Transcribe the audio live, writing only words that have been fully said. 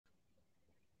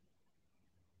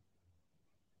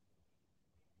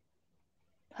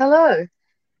Hello,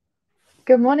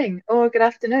 good morning or good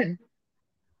afternoon,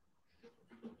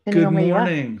 depending Good on where you are.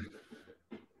 morning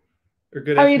or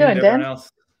good How are you afternoon doing, to everyone Dan?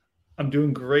 else. I'm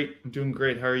doing great. I'm doing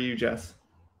great. How are you, Jess?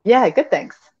 Yeah, good,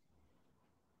 thanks.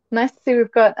 Nice to see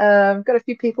we've got a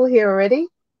few people here already.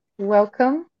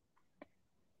 Welcome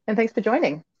and thanks for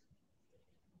joining.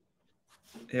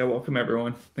 Yeah, welcome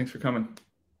everyone. Thanks for coming.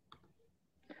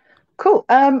 Cool.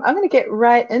 I'm going to get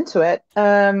right into it.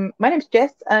 My name's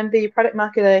Jess. I'm the product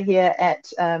marketer here at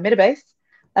Metabase.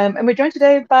 And we're joined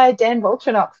today by Dan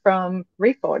Wolchonok from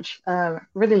Reforge.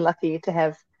 Really lucky to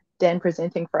have Dan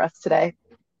presenting for us today.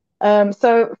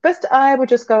 So first, I will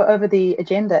just go over the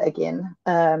agenda again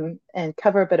and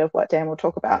cover a bit of what Dan will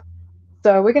talk about.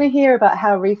 So we're going to hear about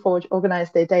how Reforge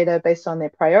organize their data based on their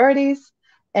priorities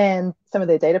and some of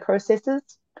their data processes,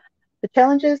 the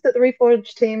challenges that the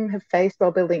Reforge team have faced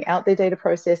while building out their data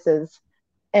processes,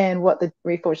 and what the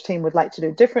Reforge team would like to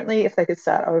do differently if they could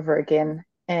start over again.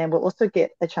 And we'll also get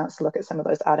a chance to look at some of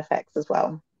those artifacts as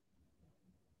well.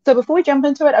 So before we jump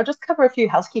into it, I'll just cover a few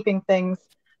housekeeping things.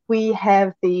 We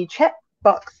have the chat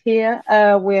box here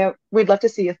where we'd love to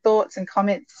see your thoughts and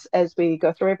comments as we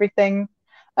go through everything.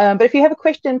 But if you have a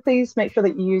question, please make sure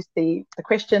that you use the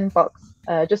question box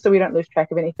just so we don't lose track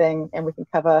of anything and we can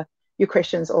cover your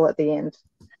questions all at the end.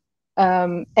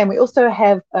 And we also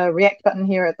have a react button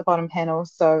here at the bottom panel.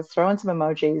 So throw in some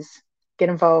emojis, get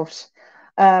involved.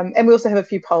 And we also have a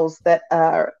few polls that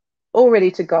are all ready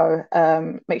to go.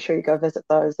 Make sure you go visit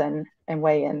those and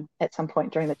weigh in at some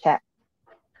point during the chat.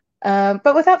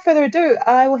 But without further ado,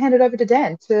 I will hand it over to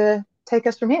Dan to take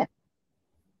us from here.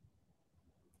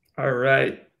 All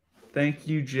right. Thank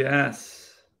you, Jess.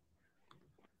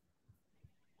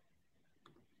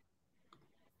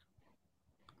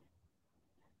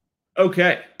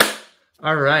 Okay.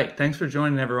 All right. Thanks for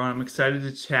joining, everyone. I'm excited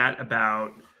to chat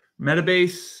about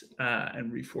Metabase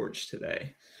and Reforge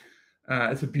today.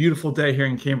 It's a beautiful day here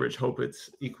in Cambridge. Hope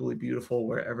it's equally beautiful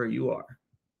wherever you are.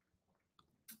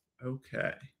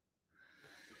 Okay.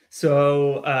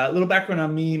 So, a little background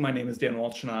on me. My name is Dan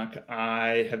Wolchonok.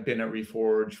 I have been at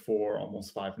Reforge for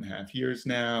almost 5.5 years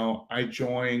now. I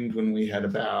joined when we had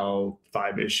about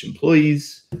five-ish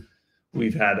employees.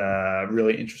 We've had a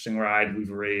really interesting ride.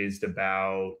 We've raised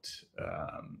about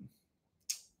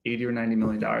 80 or $90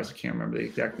 million. I can't remember the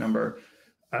exact number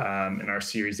in our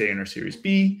Series A and our Series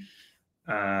B.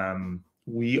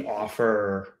 We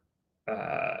offer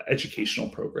educational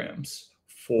programs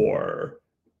for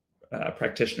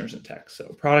practitioners in tech. So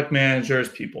product managers,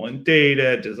 people in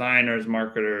data, designers,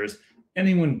 marketers,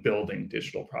 anyone building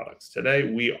digital products.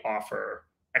 Today, we offer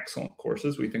excellent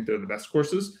courses. We think they're the best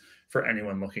courses for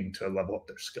anyone looking to level up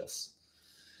their skills.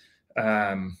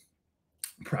 Prior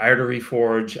to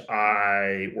Reforge,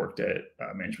 I worked at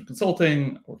management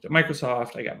consulting, worked at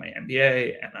Microsoft. I got my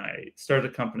MBA and I started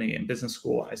a company in business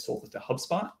school. I sold it to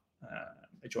HubSpot.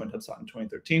 I joined HubSpot in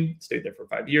 2013, stayed there for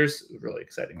 5 years. It was a really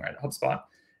exciting ride at HubSpot.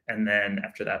 And then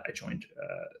after that, I joined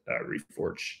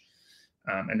Reforge.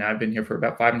 And now I've been here for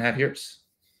about 5.5 years.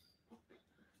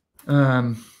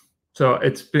 So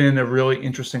it's been a really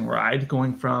interesting ride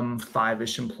going from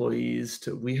five-ish employees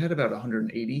to, we had about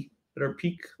 180 at our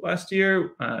peak last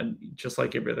year. Just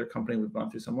like every other company, we've gone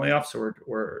through some layoffs, so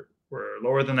we're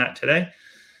lower than that today.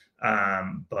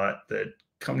 But the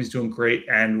company's doing great.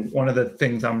 And one of the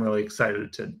things I'm really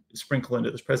excited to sprinkle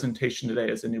into this presentation today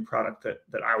is a new product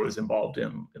that I was involved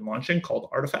in launching called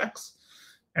Artifacts.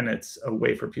 And it's a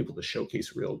way for people to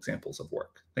showcase real examples of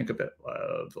work. Think of it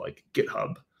of like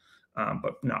GitHub,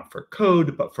 but not for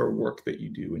code, but for work that you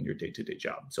do in your day-to-day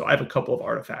job. So I have a couple of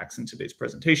artifacts in today's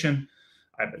presentation.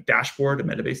 I have a dashboard, a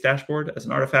Metabase dashboard as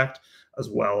an artifact, as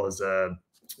well as a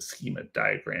schema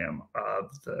diagram of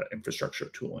the infrastructure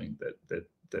tooling that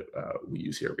we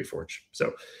use here at Reforge.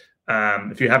 So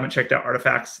if you haven't checked out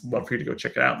Artifacts, love for you to go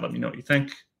check it out and let me know what you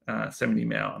think. Send me an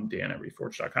email. I'm Dan at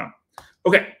reforge.com.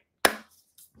 Okay.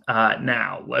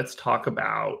 Now let's talk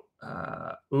about,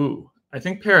 I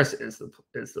think Paris is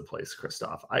the place,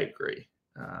 Christoph. I agree.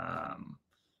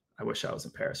 I wish I was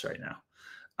in Paris right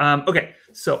now. Okay,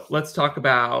 so let's talk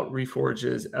about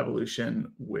Reforge's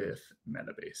evolution with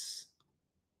Metabase.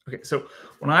 Okay, so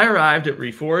when I arrived at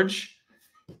Reforge,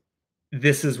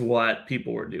 this is what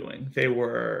people were doing. They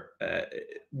were,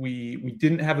 we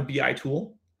didn't have a BI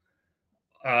tool.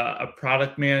 A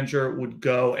product manager would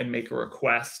go and make a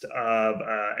request of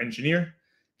an engineer.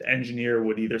 The engineer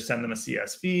would either send them a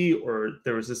CSV, or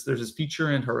there's this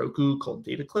feature in Heroku called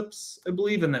data clips, I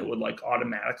believe, and that would like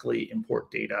automatically import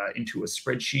data into a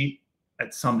spreadsheet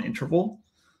at some interval,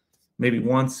 maybe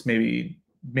once, maybe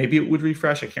it would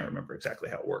refresh. I can't remember exactly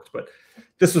how it worked, but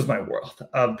this was my world.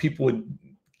 People would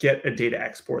get a data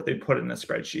export, they'd put it in a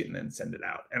spreadsheet and then send it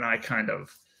out. And I kind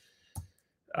of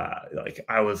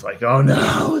I was like, oh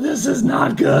no, this is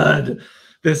not good.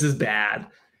 This is bad.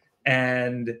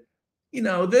 And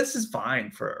this is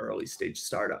fine for an early stage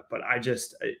startup, but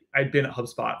I'd been at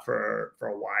HubSpot for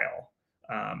a while,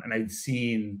 and I'd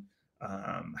seen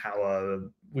how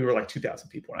we were like 2,000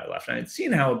 people when I left, and I'd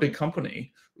seen how a big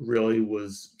company really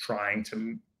was trying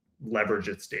to leverage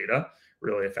its data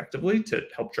really effectively to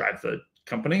help drive the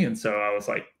company. And so I was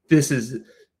like, this is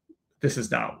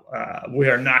not, we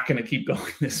are not going to keep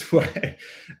going this way.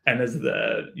 And as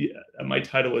my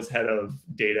title was head of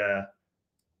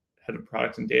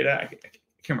product and data. I can't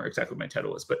remember exactly what my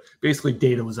title was, but basically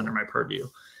data was under my purview.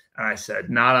 And I said,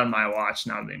 not on my watch,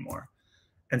 not anymore.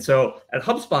 And so at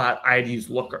HubSpot, I had used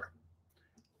Looker.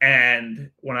 And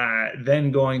when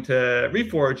then going to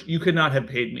Reforge, you could not have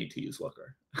paid me to use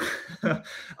Looker.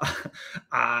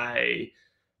 I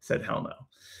said, hell no.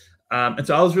 And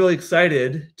so I was really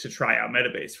excited to try out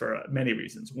Metabase for many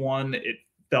reasons. One, it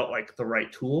felt like the right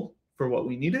tool for what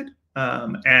we needed.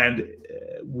 And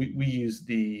we used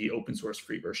the open source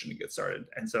free version to get started.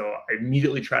 And so I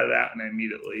immediately tried it out and I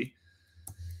immediately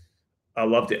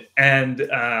loved it. And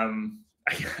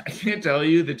I can't tell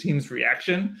you the team's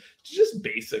reaction to just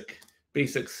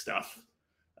basic stuff.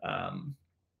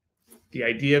 The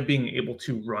idea of being able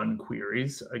to run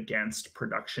queries against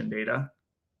production data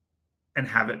and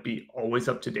have it be always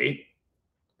up to date.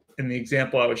 In the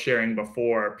example I was sharing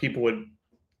before, people would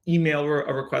email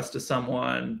a request to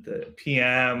someone, the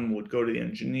PM would go to the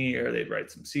engineer, they'd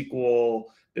write some SQL,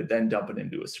 they'd then dump it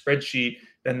into a spreadsheet,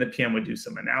 then the PM would do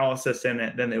some analysis in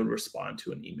it, then they would respond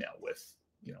to an email with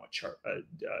a chart,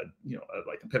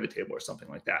 like a pivot table or something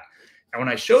like that. And when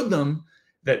I showed them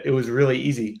that it was really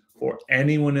easy for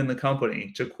anyone in the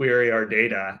company to query our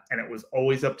data and it was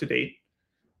always up to date,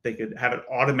 they could have it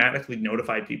automatically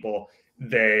notify people,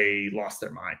 they lost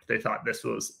their mind. They thought this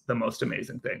was the most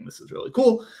amazing thing. This is really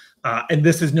cool. And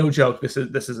this is no joke. This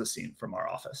is a scene from our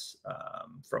office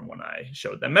from when I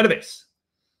showed them Metabase.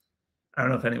 I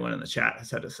don't know if anyone in the chat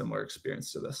has had a similar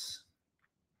experience to this.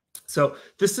 So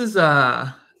this is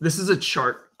a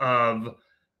chart of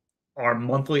our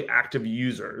monthly active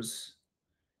users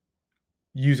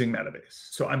using Metabase.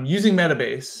 So I'm using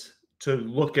Metabase to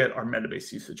look at our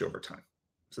Metabase usage over time.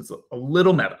 So it's a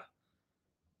little meta.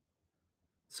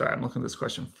 Sorry, I'm looking at this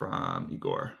question from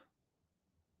Igor.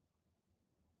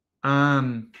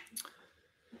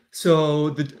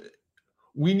 So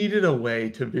we needed a way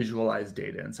to visualize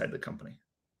data inside the company.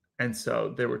 And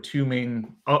so there were two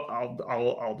main,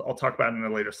 I'll talk about it in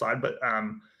a later slide, but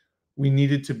we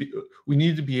needed to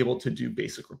be able to do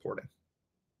basic reporting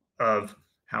of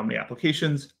how many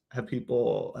applications have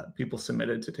people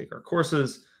submitted to take our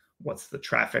courses, what's the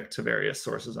traffic to various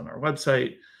sources on our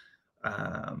website,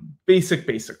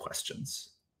 basic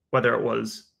questions, whether it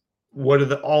was what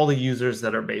are all the users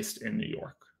that are based in New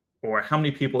York, or how many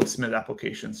people have submitted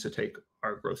applications to take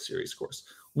our growth series course.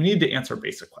 We need to answer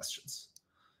basic questions.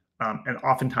 And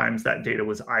oftentimes that data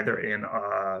was either in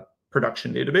a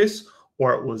production database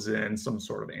or it was in some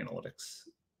sort of analytics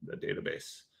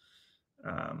database.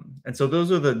 And so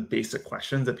those are the basic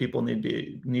questions that people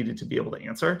needed to be able to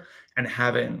answer, and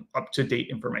having up-to-date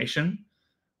information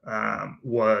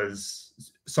was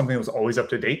something that was always up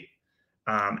to date,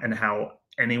 and how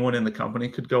anyone in the company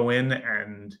could go in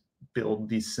and build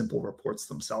these simple reports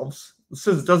themselves.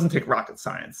 So it doesn't take rocket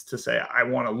science to say, I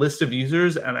want a list of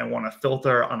users and I want to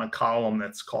filter on a column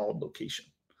that's called location.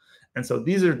 And so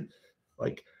these are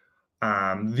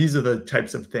the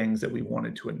types of things that we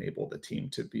wanted to enable the team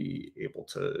to be able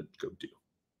to go do.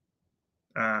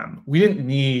 We didn't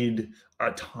need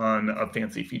a ton of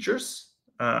fancy features.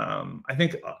 I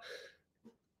think,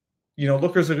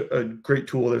 Looker's a great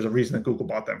tool. There's a reason that Google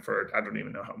bought them for, I don't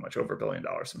even know how much, over $1 billion,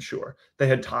 I'm sure. They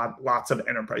had lots of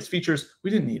enterprise features. We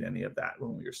didn't need any of that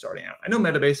when we were starting out. I know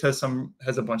Metabase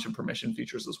has a bunch of permission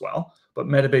features as well, but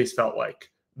Metabase felt like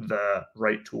the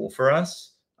right tool for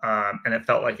us. And it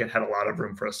felt like it had a lot of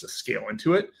room for us to scale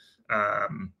into it.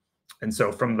 And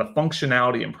so from the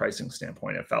functionality and pricing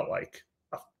standpoint, it felt like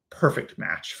a perfect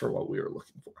match for what we were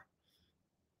looking for.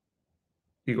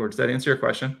 Igor, does that answer your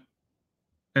question?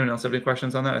 Anyone else have any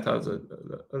questions on that? I thought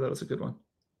that was a good one.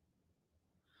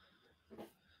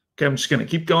 Okay, I'm just going to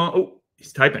keep going. Oh,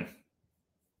 he's typing.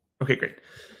 Okay, great.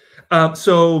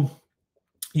 So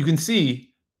you can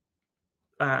see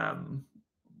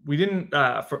we didn't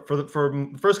for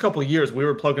the first couple of years we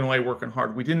were plugging away, working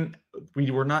hard.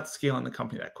 We were not scaling the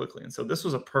company that quickly, and so this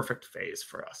was a perfect phase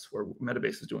for us where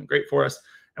Metabase was doing great for us,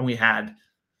 and we had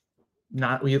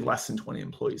less than 20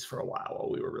 employees for a while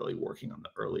we were really working on the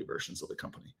early versions of the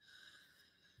company.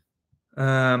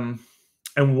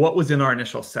 And what was in our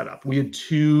initial setup? We had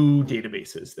two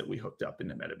databases that we hooked up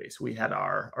into Metabase. We had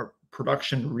our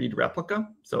production read replica.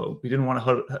 So we didn't want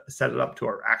to set it up to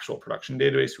our actual production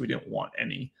database. We didn't want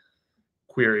any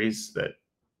queries that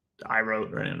I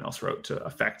wrote or anyone else wrote to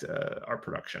affect our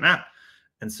production app.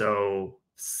 And so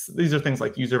these are things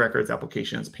like user records,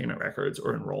 applications, payment records,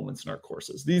 or enrollments in our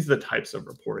courses. These are the types of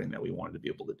reporting that we wanted to be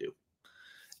able to do.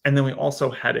 And then we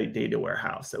also had a data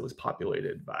warehouse that was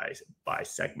populated by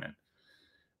segment.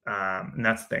 And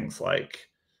that's things like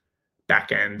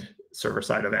backend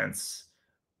server-side events,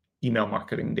 email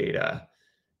marketing data,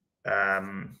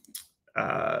 and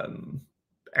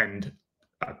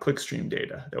clickstream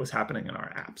data that was happening in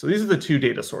our app. So these are the two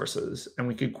data sources, and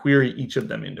we could query each of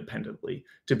them independently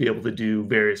to be able to do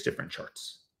various different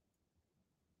charts.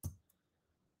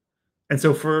 And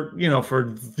so for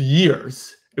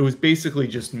years, it was basically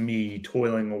just me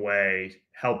toiling away,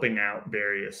 helping out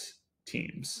various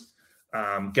teams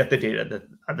get the data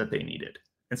that they needed.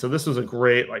 And so this was a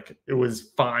great, it was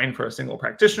fine for a single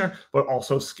practitioner, but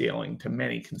also scaling to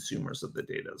many consumers of the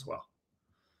data as well.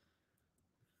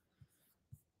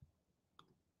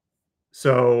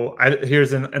 So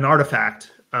here's an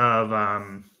artifact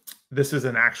of, this is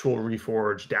an actual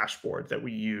Reforge dashboard that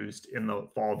we used in the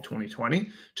fall of 2020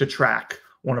 to track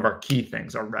one of our key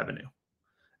things, our revenue.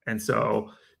 And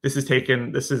so I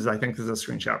think this is a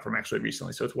screenshot from actually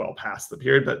recently, so it's well past the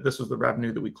period, but this was the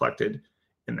revenue that we collected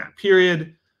in that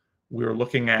period. We were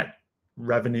looking at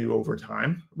revenue over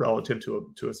time relative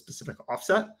to a specific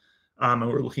offset. And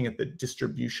we're looking at the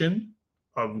distribution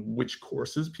of which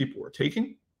courses people were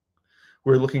taking.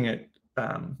 We're looking at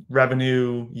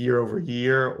revenue year over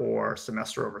year or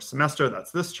semester over semester.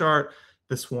 That's this chart.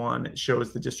 This one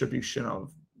shows the distribution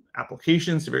of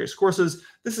applications to various courses.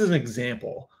 This is an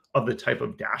example of the type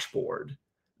of dashboard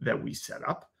that we set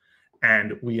up,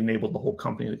 and we enabled the whole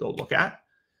company to go look at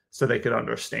so they could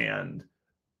understand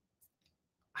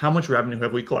how much revenue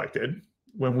have we collected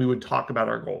when we would talk about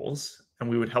our goals, and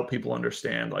we would help people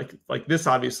understand like this.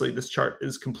 Obviously, this chart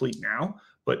is complete now,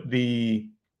 but the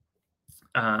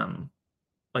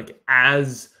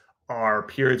as our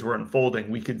periods were unfolding,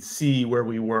 we could see where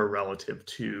we were relative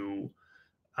to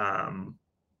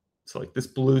so like this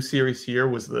blue series here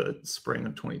was the spring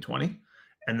of 2020,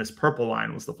 and this purple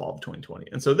line was the fall of 2020.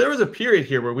 And so there was a period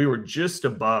here where we were just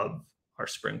above our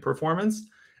spring performance.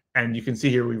 And you can see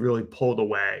here, we really pulled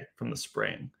away from the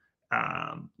spring,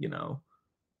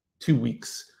 2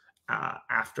 weeks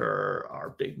after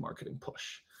our big marketing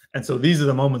push. And so these are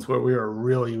the moments where we are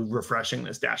really refreshing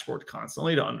this dashboard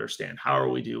constantly to understand how are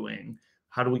we doing,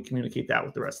 how do we communicate that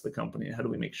with the rest of the company, and how do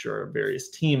we make sure various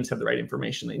teams have the right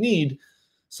information they need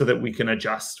so that we can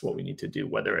adjust what we need to do,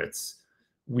 whether it's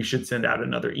we should send out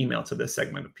another email to this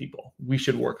segment of people, we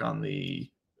should work on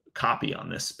the copy on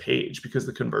this page because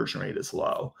the conversion rate is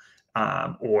low,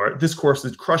 or this course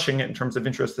is crushing it in terms of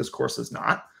interest, this course is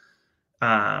not.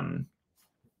 I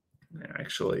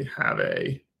actually have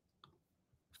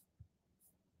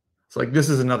this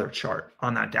is another chart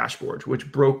on that dashboard,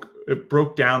 which broke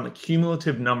down the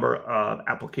cumulative number of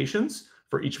applications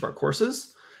for each of our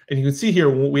courses. And you can see here,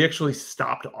 we actually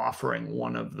stopped offering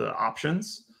one of the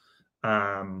options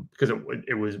because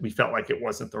we felt like it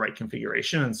wasn't the right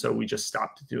configuration. And so we just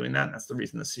stopped doing that. And that's the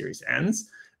reason the series ends.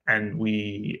 And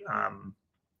you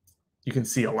can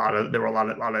see there were a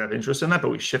lot of interest in that, but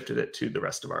we shifted it to the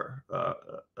rest of our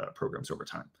programs over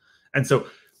time. And so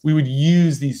we would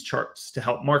use these charts to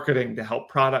help marketing, to help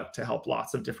product, to help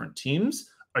lots of different teams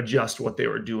adjust what they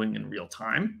were doing in real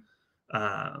time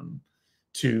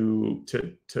to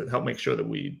help make sure that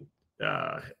we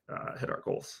hit our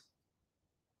goals.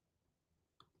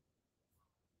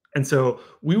 And so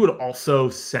we would also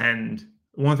send,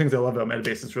 one of the things I love about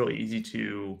Metabase, it's really easy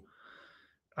to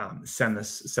send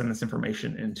this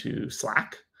information into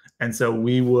Slack. And so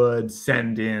we would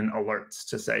send in alerts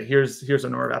to say, here's a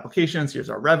number of applications, here's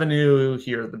our revenue,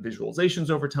 here are the visualizations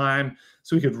over time.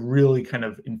 So we could really kind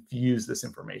of infuse this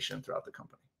information throughout the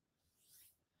company.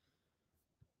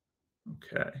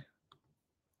 Okay.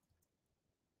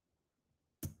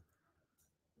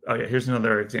 Oh yeah, here's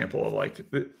another example of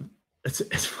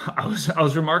I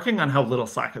was remarking on how little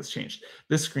Slack has changed.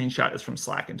 This screenshot is from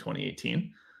Slack in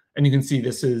 2018. And you can see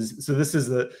these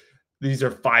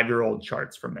are 5-year-old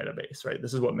charts from Metabase, right?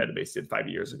 This is what Metabase did 5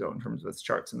 years ago in terms of its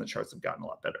charts, and the charts have gotten a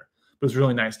lot better. But it's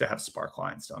really nice to have Spark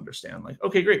lines to understand,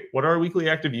 okay, great. What are our weekly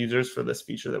active users for this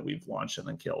feature that we've launched and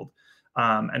then killed?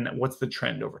 And what's the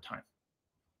trend over time?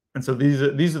 And so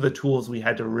these are the tools we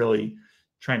had to really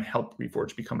try and help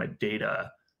Reforge become a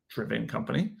data-driven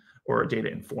company or a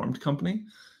data-informed company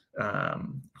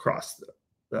across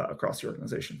the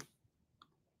organization.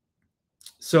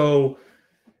 So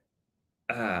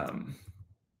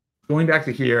going back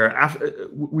to here, after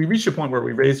we reached a point where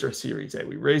we raised our Series A,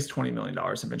 we raised $20 million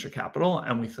in venture capital,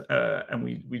 and we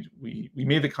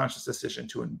made the conscious decision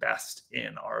to invest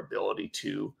in our ability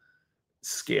to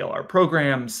scale our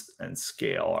programs and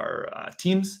scale our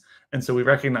teams. And so we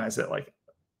recognize that like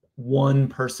one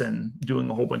person doing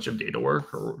a whole bunch of data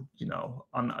work, or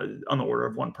on the order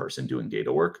of one person doing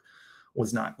data work,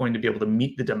 was not going to be able to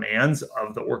meet the demands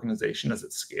of the organization as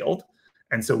it scaled.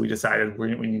 And so we decided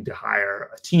we need to hire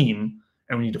a team,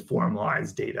 and we need to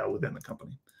formalize data within the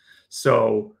company.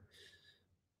 So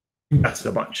we invested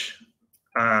a bunch.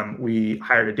 We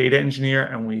hired a data engineer,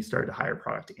 and we started to hire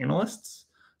product analysts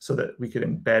so that we could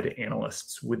embed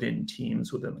analysts within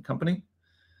teams within the company.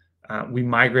 We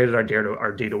migrated our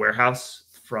data warehouse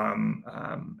from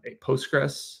a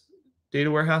Postgres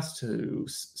data warehouse to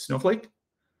Snowflake.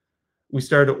 We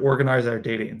started to organize our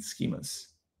data in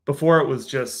schemas. Before, it was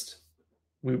just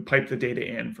we pipe the data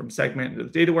in from Segment into the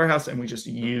data warehouse, and we just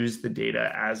use the data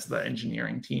as the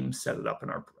engineering team set it up in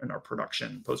our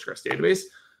production Postgres database.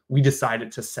 We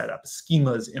decided to set up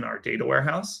schemas in our data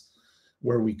warehouse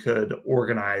where we could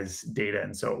organize data,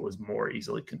 and so it was more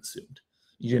easily consumed.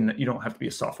 You don't have to be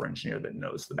a software engineer that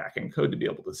knows the backend code to be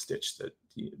able to stitch the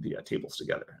tables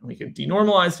together. And we can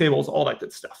denormalize tables, all that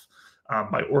good stuff,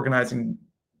 by organizing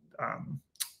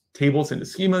tables into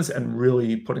schemas and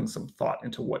really putting some thought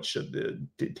into what should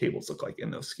the tables look like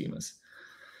in those schemas.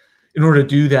 In order to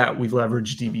do that, we've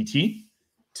leveraged dbt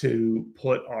to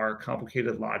put our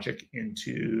complicated logic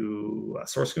into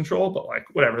source control, but like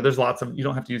whatever, there's lots of, you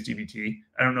don't have to use dbt.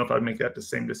 I don't know if I'd make that the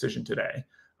same decision today,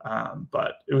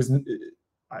 but it was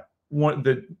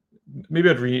maybe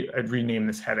I'd rename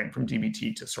this heading from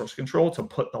dbt to source control to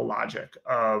put the logic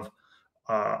of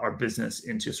our business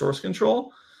into source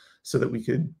control, so that we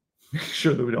could make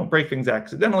sure that we don't break things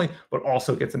accidentally, but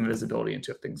also get some visibility into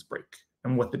if things break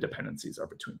and what the dependencies are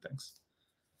between things.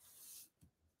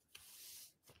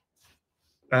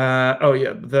 Oh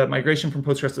yeah, the migration from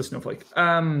Postgres to Snowflake.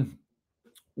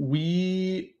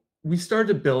 We started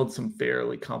to build some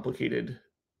fairly complicated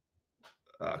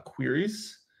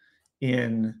queries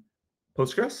in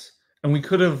Postgres, and we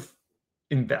could have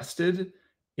invested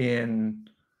in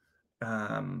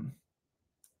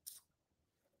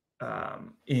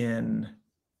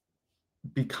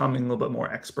becoming a little bit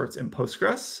more experts in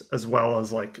Postgres, as well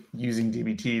as like using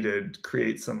dbt to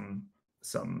create some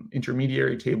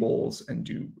intermediary tables and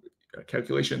do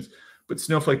calculations. But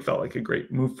Snowflake felt like a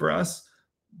great move for us.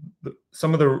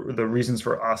 Some of the reasons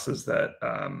for us is that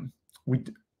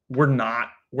we're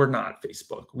not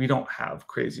Facebook. We don't have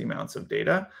crazy amounts of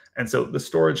data, and so the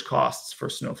storage costs for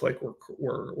Snowflake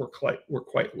were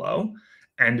quite low,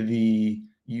 and the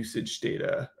usage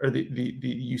data, or the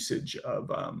usage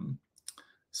of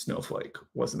Snowflake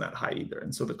wasn't that high either.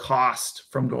 And so the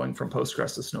cost from going from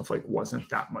Postgres to Snowflake wasn't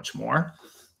that much more.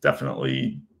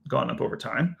 Definitely gone up over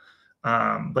time.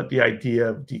 But the idea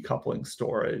of decoupling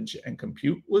storage and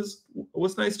compute was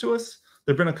nice to us.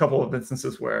 There've been a couple of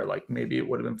instances where like maybe it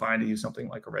would have been fine to use something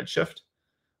like a Redshift,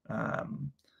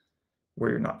 where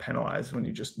you're not penalized when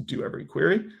you just do every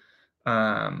query.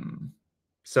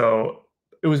 So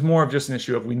it was more of just an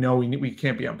issue of we know we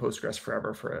can't be on Postgres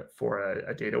forever for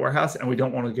a data warehouse, and we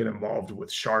don't want to get involved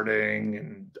with sharding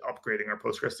and upgrading our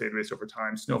Postgres database over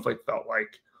time. Snowflake felt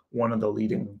like one of the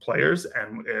leading players,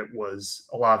 and it was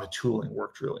a lot of the tooling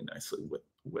worked really nicely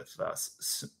with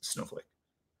Snowflake.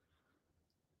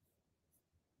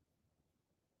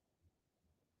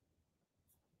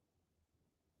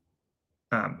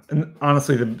 And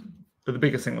honestly, the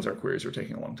biggest thing was our queries were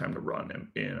taking a long time to run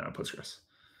in Postgres.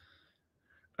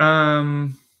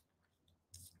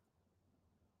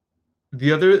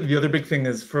 The other big thing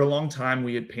is, for a long time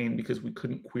we had pain because we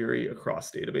couldn't query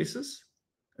across databases,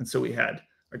 and so we had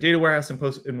our data warehouse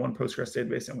in one Postgres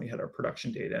database, and we had our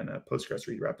production data in a Postgres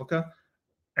read replica,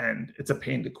 and it's a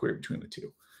pain to query between the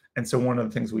two. And so one of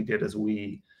the things we did is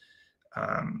we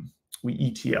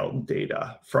ETL'd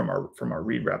data from our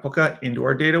read replica into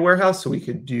our data warehouse, so we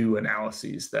could do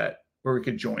analyses where we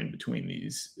could join between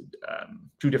these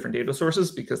two different data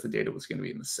sources, because the data was going to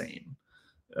be in the same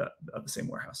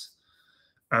warehouse.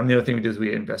 The other thing we did is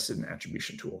we invested in an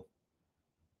attribution tool.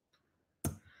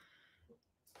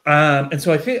 And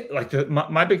so I think like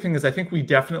my big thing is I think we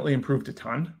definitely improved a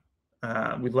ton.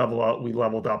 We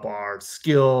leveled up our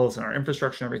skills and our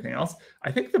infrastructure and everything else.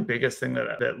 I think the biggest thing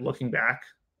that looking back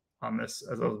on this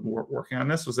as I was working on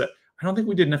this was that I don't think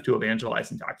we did enough to evangelize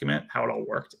and document how it all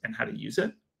worked and how to use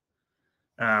it.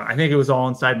 I think it was all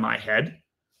inside my head.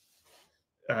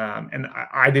 and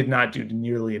I did not do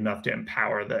nearly enough to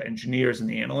empower the engineers and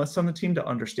the analysts on the team to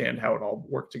understand how it all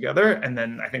worked together. And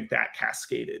then I think that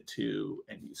cascaded to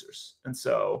end users. And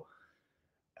so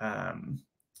I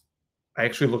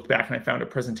actually looked back and I found a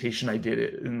presentation I did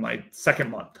it in my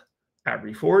second month at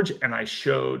Reforge, and I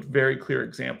showed very clear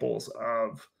examples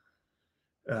of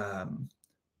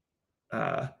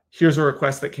here's a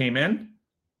request that came in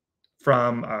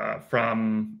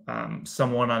from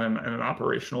someone on an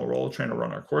operational role trying to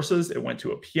run our courses. It went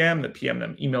to a PM. The PM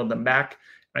then emailed them back.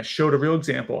 I showed a real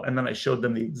example, and then I showed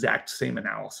them the exact same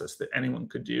analysis that anyone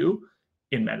could do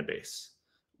in Metabase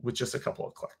with just a couple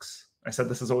of clicks. I said,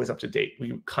 this is always up to date.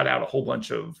 We cut out a whole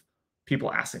bunch of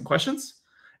people asking questions,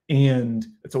 and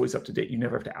it's always up to date. You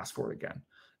never have to ask for it again.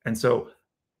 And so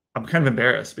I'm kind of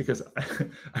embarrassed because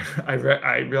I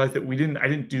realized that I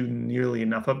didn't do nearly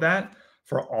enough of that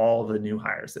for all the new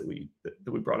hires that we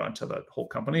brought onto the whole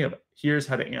company of here's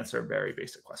how to answer very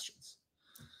basic questions.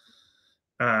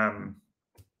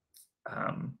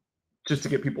 Just to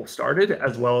get people started,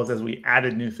 as well as we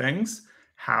added new things,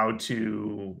 how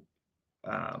to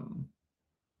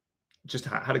just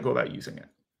how to go about using it.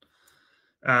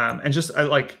 And just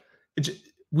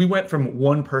we went from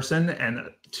one person and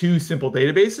 2 simple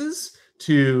databases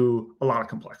to a lot of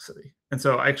complexity. And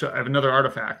so I have another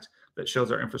artifact that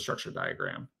shows our infrastructure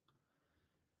diagram.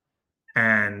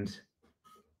 And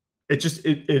this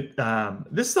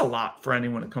is a lot for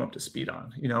anyone to come up to speed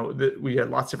on. You know, we had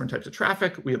lots of different types of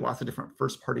traffic. We had lots of different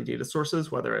first-party data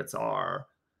sources, whether it's our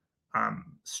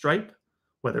Stripe,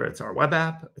 whether it's our web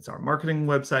app, it's our marketing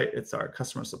website, it's our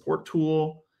customer support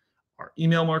tool, our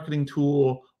email marketing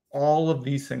tool. All of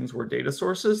these things were data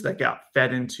sources that got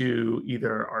fed into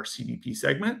either our CDP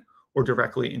segment or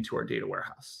directly into our data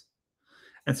warehouse.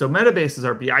 And so Metabase is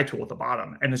our BI tool at the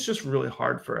bottom. And it's just really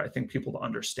hard for, I think, people to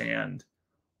understand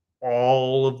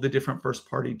all of the different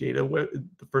first-party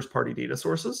data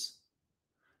sources,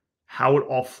 how it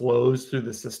all flows through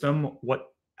the system,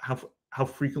 how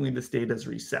frequently this data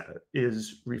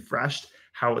is refreshed,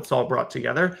 how it's all brought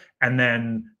together, and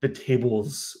then the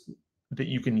tables that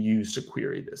you can use to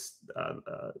query this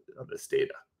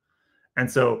data. And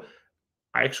so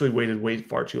I actually waited way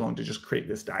far too long to just create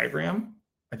this diagram,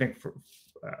 I think, for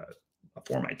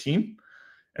my team.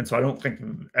 And so I don't think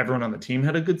everyone on the team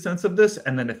had a good sense of this.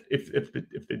 And then if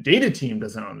the data team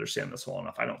doesn't understand this well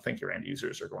enough, I don't think your end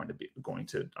users are going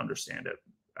to understand it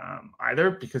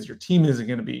either, because your team isn't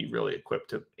going to be really equipped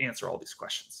to answer all these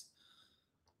questions.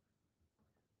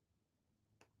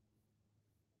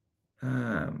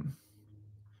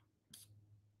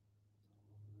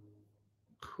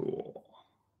 Cool.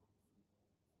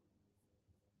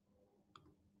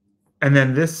 And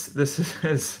then this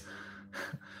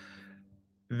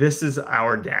is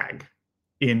our DAG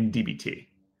in DBT.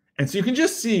 And so you can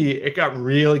just see it got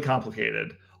really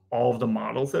complicated, all of the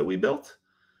models that we built.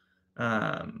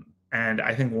 And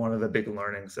I think one of the big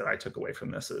learnings that I took away from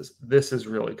this is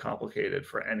really complicated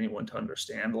for anyone to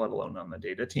understand, let alone on the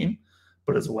data team,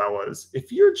 but as well as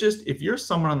if you're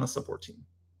someone on the support team,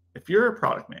 if you're a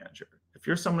product manager, if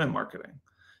you're someone in marketing,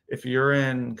 if you're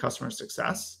in customer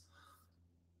success,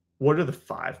 what are the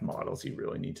 5 models you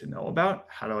really need to know about?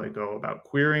 How do I go about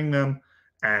querying them?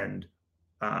 And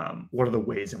what are the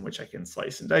ways in which I can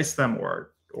slice and dice them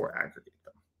or aggregate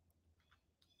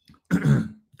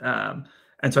them?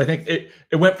 And so I think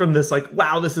it went from this like,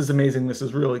 wow, this is amazing. This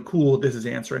is really cool. This is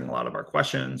answering a lot of our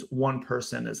questions. One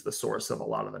person is the source of a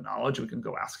lot of the knowledge. We can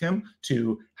go ask him,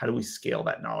 to how do we scale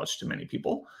that knowledge to many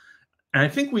people? And I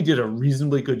think we did a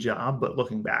reasonably good job, but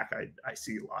looking back, I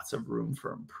see lots of room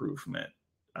for improvement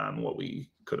on what we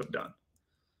could have done.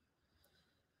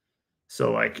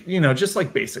 So like, just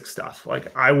like basic stuff,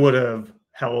 like I would have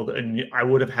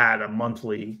had a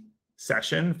monthly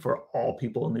session for all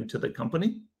people new to the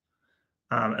company,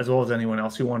 as well as anyone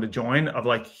else who wanted to join, of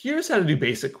like, here's how to do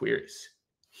basic queries.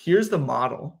 Here's the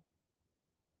model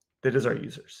that is our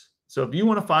users. So if you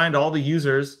want to find all the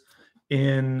users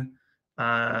in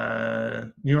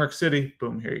New York City,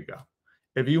 boom, here you go.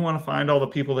 If you want to find all the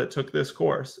people that took this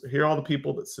course, here are all the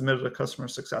people that submitted a customer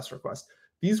success request.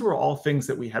 These were all things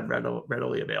that we had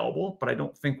readily available, but I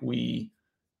don't think we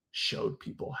showed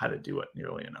people how to do it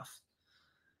nearly enough.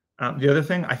 The other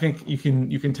thing, I think you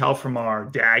can tell from our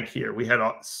DAG here, we had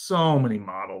so many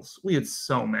models. We had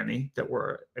so many that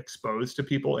were exposed to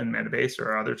people in Metabase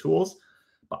or other tools,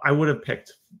 but I would have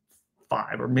picked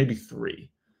 5 or maybe 3.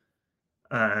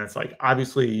 It's like,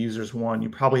 obviously users 1, you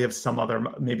probably have some other,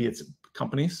 maybe it's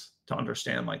companies, to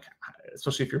understand, like,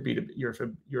 especially if you're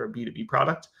a B2B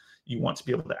product, you want to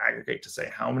be able to aggregate to say,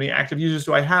 how many active users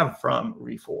do I have from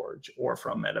Reforge or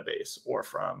from Metabase or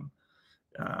from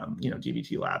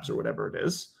DBT Labs or whatever it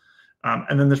is.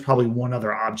 And then there's probably one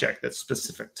other object that's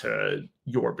specific to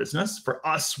your business. For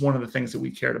us, one of the things that we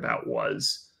cared about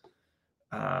was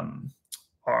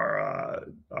our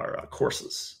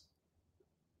courses.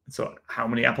 So how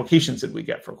many applications did we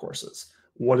get for courses?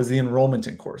 What is the enrollment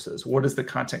in courses? What is the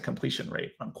content completion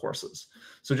rate on courses?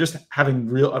 So just having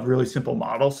a really simple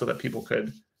model so that people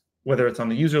could, whether it's on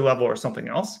the user level or something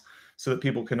else, so that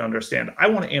people can understand, I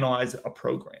want to analyze a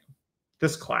program,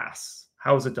 this class,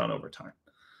 how is it done over time?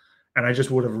 And I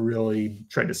just would have really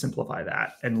tried to simplify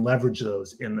that and leverage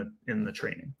those in the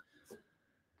training.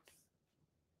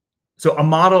 So a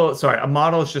model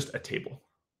is just a table.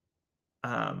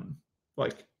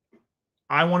 Like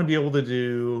I want to be able to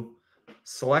do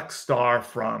select star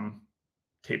from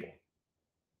table.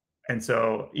 And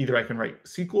so either I can write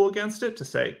SQL against it to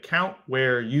say count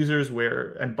where users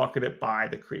where and bucket it by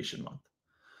the creation month.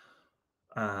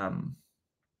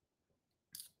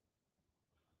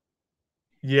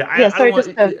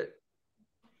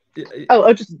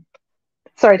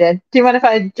 Sorry, Dan. Do you mind if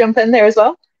I jump in there as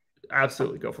well?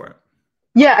 Absolutely, go for it.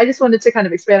 Yeah, I just wanted to kind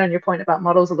of expand on your point about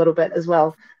models a little bit as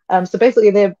well. So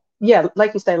basically they're,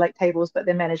 like you say, like tables, but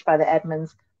they're managed by the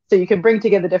admins. So you can bring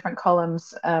together different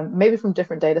columns, maybe from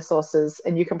different data sources,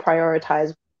 and you can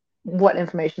prioritize what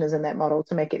information is in that model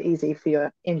to make it easy for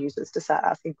your end users to start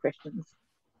asking questions.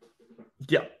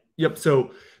 Yep.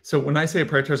 So when I say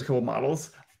prioritize a couple of models,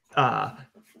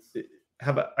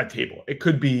 have a table. It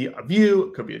could be a view,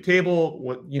 it could be a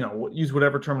table, use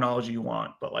whatever terminology you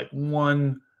want, but like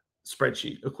one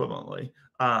spreadsheet equivalently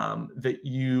that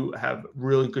you have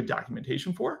really good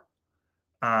documentation for,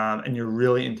 and you're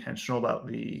really intentional about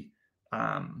the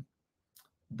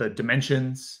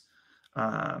dimensions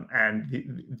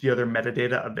and the other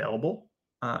metadata available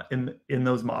in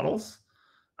those models,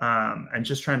 and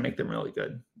just try and make them really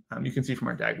good. You can see from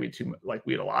our DAG we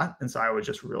had a lot, and so I would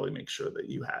just really make sure that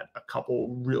you had a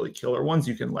couple really killer ones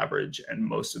you can leverage, and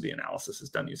most of the analysis is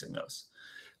done using those.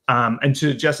 And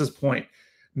to Jess's point,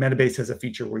 Metabase has a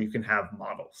feature where you can have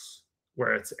models,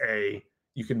 where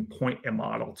you can point a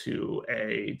model to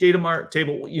a data mart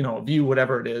table, a view,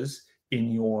 whatever it is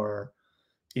in your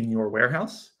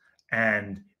warehouse,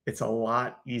 and it's a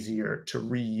lot easier to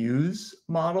reuse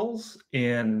models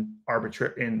in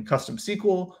custom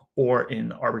SQL or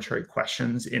in arbitrary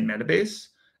questions in Metabase.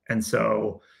 And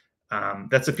so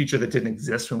that's a feature that didn't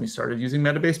exist when we started using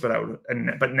Metabase,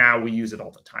 but now we use it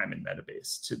all the time in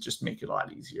Metabase to just make it a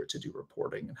lot easier to do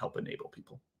reporting and help enable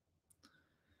people.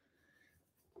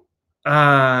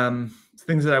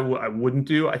 Things that I wouldn't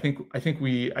do. I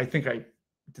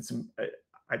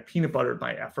peanut buttered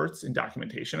my efforts in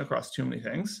documentation across too many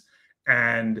things.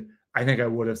 And I think I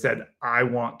would have said, I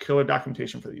want killer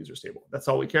documentation for the users table. That's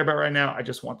all we care about right now. I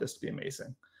just want this to be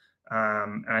amazing.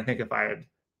 And I think if I had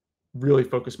really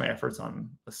focused my efforts on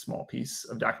a small piece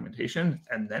of documentation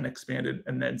and then expanded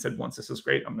and then said, once this is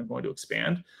great, I'm going to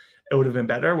expand, it would have been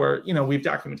better. Where, we have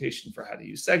documentation for how to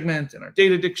use segment and our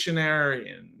data dictionary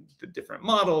and the different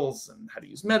models and how to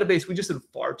use Metabase. We just had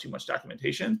far too much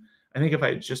documentation. I think if I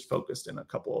had just focused in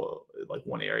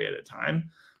one area at a time,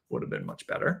 would have been much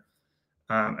better.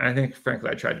 And I think, frankly,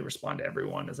 I tried to respond to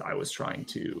everyone as I was trying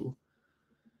to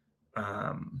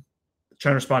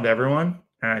respond to everyone.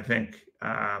 And I think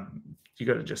you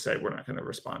got to just say, we're not going to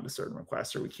respond to certain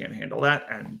requests, or we can't handle that,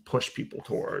 and push people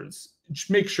towards, just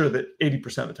make sure that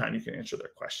 80% of the time you can answer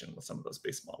their question with some of those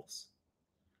base models.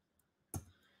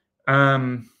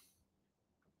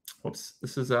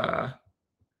 This is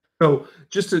so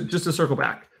just to circle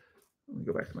back, let me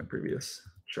go back to my previous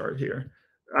chart here.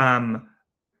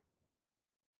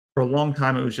 For a long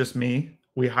time, it was just me.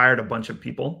 We hired a bunch of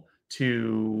people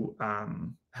to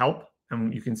help,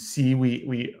 and you can see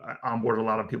we onboard a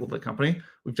lot of people to the company.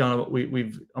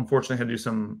 We've unfortunately had to do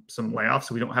some layoffs,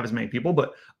 so we don't have as many people.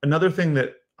 But another thing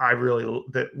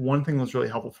one thing that was really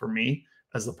helpful for me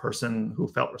as the person who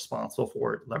felt responsible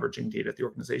for leveraging data at the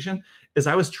organization is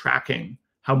I was tracking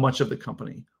how much of the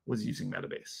company was using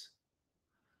Metabase.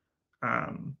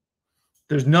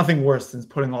 There's nothing worse than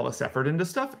putting all this effort into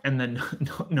stuff and then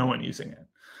no one using it.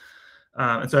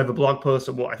 And so I have a blog post.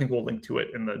 I think we'll link to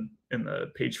it in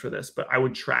the page for this. But I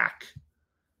would track.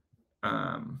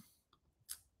 I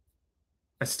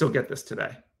still get this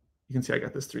today. You can see I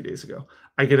got this 3 days ago.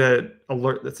 I get an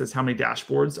alert that says how many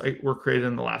dashboards were created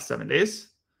in the last 7 days.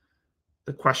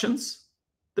 The questions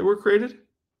that were created.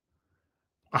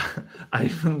 I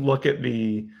even look at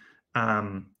the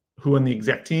who in the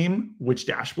exec team, which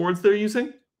dashboards they're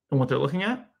using and what they're looking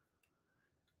at,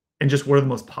 and just what are the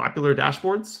most popular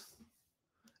dashboards,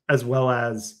 as well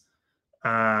as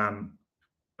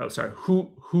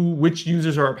which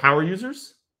users are our power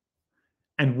users,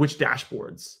 and which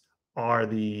dashboards are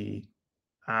the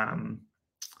power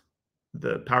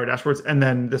dashboards. And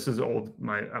then this is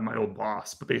my old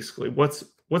boss, but basically what's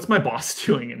my boss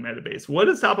doing in Metabase? What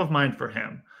is top of mind for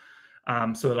him?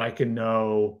 So that I can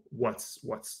know what's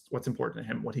important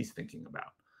to him, what he's thinking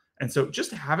about. And so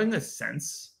just having a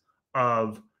sense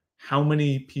of how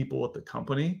many people at the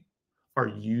company are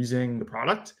using the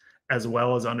product, as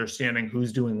well as understanding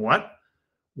who's doing what,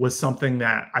 was something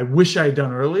that I wish I had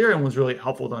done earlier and was really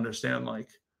helpful to understand, like,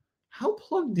 how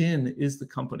plugged in is the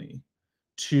company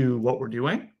to what we're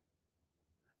doing?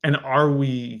 And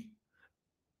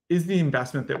is the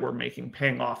investment that we're making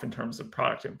paying off in terms of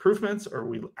product improvements? Are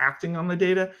we acting on the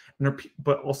data?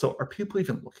 But also, are people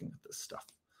even looking at this stuff?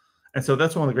 And so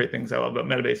that's one of the great things I love about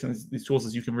Metabase and these tools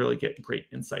is you can really get great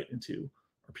insight into,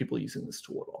 are people using this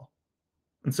tool at all?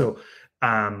 And so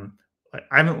I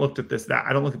haven't looked at this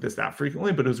I don't look at this that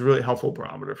frequently, but it was a really helpful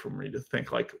barometer for me to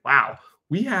think like, wow,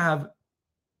 we have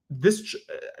this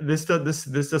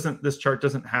chart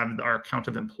doesn't have our count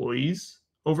of employees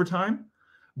over time,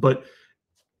 but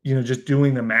just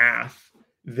doing the math,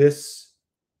 this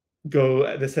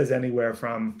has anywhere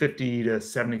from 50 to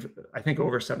 70, I think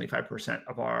over 75%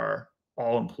 of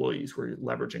all employees were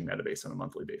leveraging Metabase on a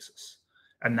monthly basis.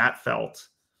 And that felt,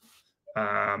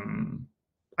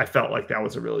 I felt like that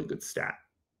was a really good stat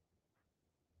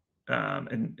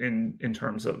in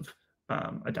terms of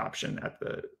adoption at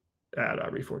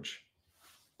Reforge.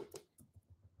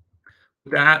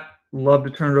 With that, love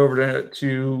to turn it over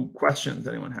to questions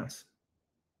anyone has.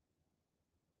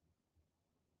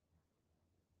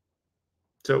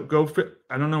 So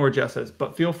I don't know where Jess is,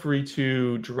 but feel free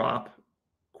to drop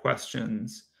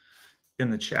questions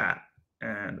in the chat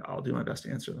and I'll do my best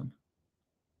to answer them.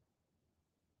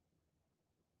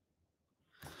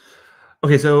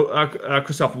 Okay, so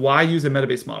Christoph, why use a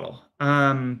Metabase model?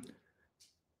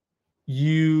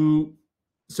 You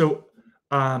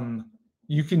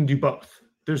can do both.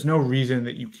 There's no reason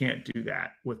that you can't do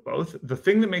that with both. The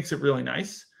thing that makes it really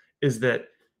nice is that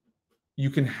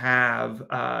you can have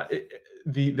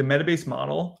the Metabase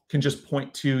model can just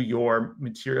point to your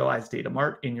materialized data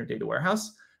mart in your data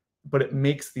warehouse, but it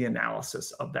makes the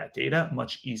analysis of that data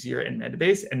much easier in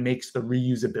Metabase and makes the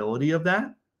reusability of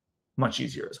that much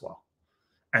easier as well.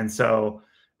 And so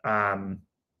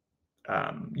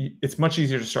it's much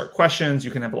easier to start questions. You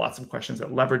can have lots of questions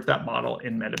that leverage that model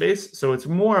in Metabase. So it's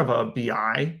more of a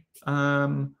BI,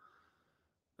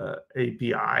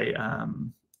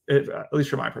 at least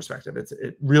from my perspective,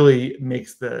 it really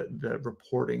makes the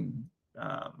reporting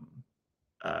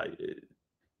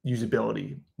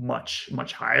usability much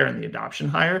higher and the adoption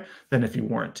higher than if you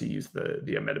weren't to use the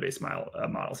Metabase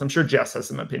models. I'm sure Jess has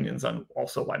some opinions on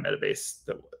also why Metabase,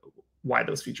 why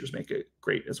those features make it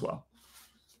great as well.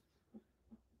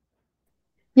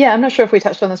 Yeah, I'm not sure if we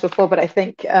touched on this before, but I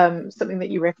think something that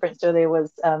you referenced earlier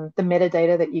was the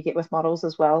metadata that you get with models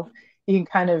as well. You can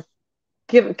kind of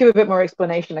give a bit more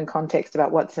explanation and context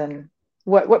about what's in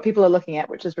what people are looking at,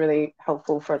 which is really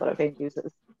helpful for a lot of end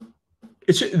users.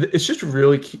 It's just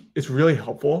really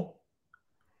helpful.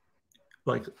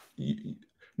 Like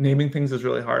naming things is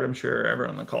really hard. I'm sure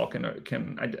everyone on the call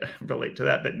can relate to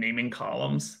that. But naming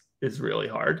columns is really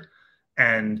hard,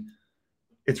 and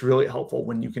it's really helpful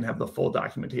when you can have the full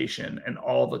documentation and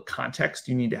all the context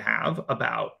you need to have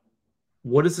about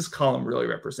what does this column really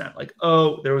represent? Like,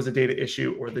 oh, there was a data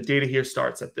issue, or the data here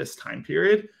starts at this time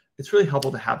period. It's really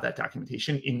helpful to have that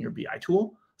documentation in your BI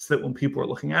tool so that when people are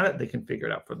looking at it, they can figure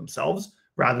it out for themselves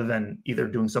rather than either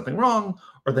doing something wrong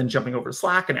or then jumping over to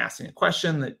Slack and asking a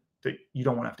question that you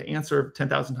don't want to have to answer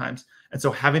 10,000 times. And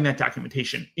so having that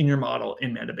documentation in your model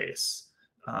in Metabase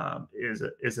is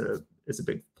a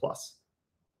big plus.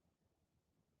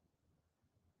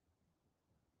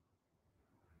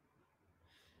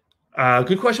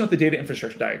 Good question with the data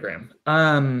infrastructure diagram.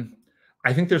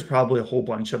 I think there's probably a whole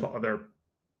bunch of other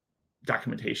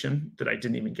documentation that I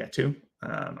didn't even get to.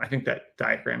 I think that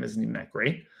diagram isn't even that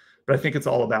great, but I think it's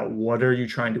all about what are you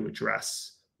trying to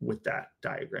address with that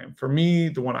diagram. For me,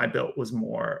 the one I built was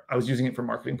more, I was using it for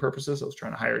marketing purposes. I was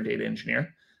trying to hire a data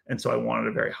engineer. And so I wanted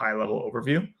a very high level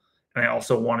overview. And I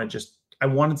also wanted I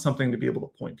wanted something to be able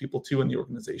to point people to in the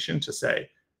organization to say,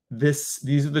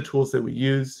 these are the tools that we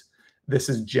use. This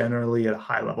is generally at a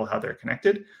high level how they're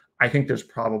connected. I think there's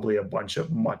probably a bunch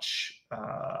of much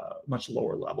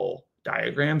lower level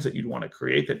diagrams that you'd want to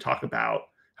create that talk about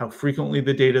how frequently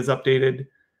the data is updated,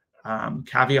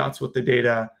 caveats with the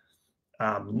data,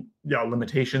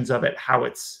 limitations of it, how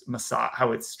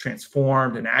it's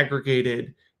transformed and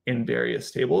aggregated in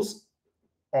various tables.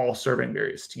 all serving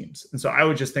various teams. And so I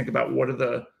would just think about what are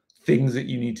the things that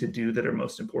you need to do that are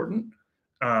most important,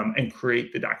 and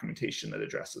create the documentation that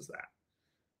addresses that.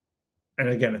 And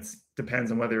again, it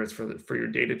depends on whether it's for your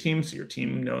data team, so your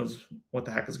team knows what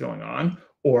the heck is going on,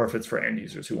 or if it's for end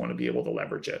users who want to be able to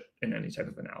leverage it in any type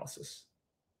of analysis.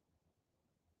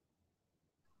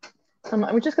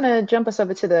 I'm just going to jump us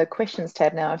over to the questions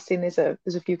tab now. I've seen there's a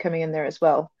few coming in there as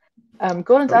well.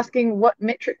 Gordon's asking, what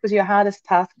metric was your hardest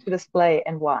task to display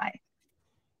and why?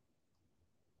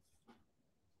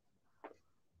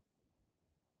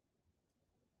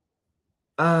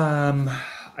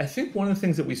 I think one of the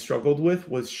things that we struggled with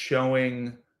was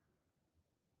showing.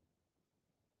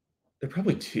 There are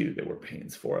probably two that were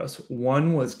pains for us.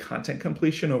 One was content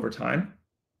completion over time.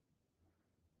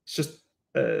 It's just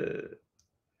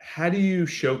how do you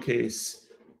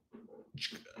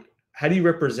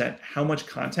represent how much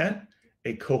content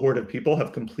a cohort of people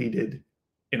have completed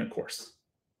in a course?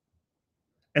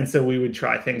 And so we would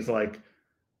try things like,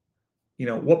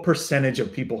 what percentage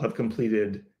of people have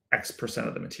completed X%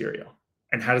 of the material,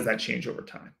 and how does that change over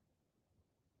time?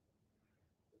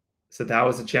 So that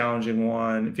was a challenging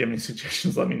one. If you have any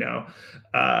suggestions, let me know.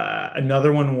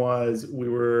 Another one was we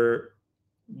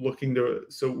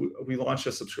launched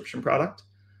a subscription product.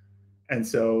 And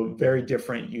so very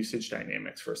different usage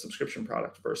dynamics for a subscription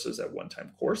product versus a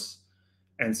one-time course.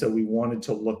 And so we wanted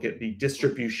to look at the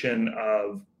distribution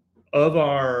of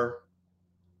our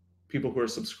people who are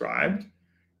subscribed.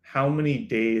 How many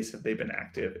days have they been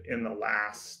active in the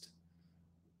last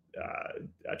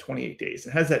 28 days?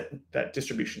 And has that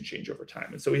distribution change over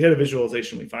time? And so we had a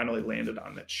visualization we finally landed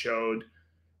on that showed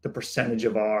the percentage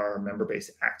of our member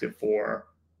base active for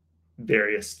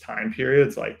various time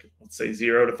periods, like let's say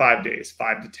 0 to 5 days,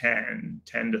 5 to 10,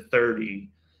 10 to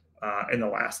 30 in the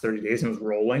last 30 days, and it was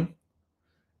rolling.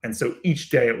 And so each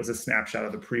day it was a snapshot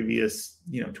of the previous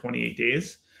 28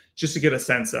 days, just to get a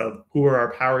sense of who are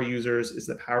our power users. Is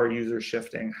the power user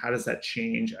shifting? How does that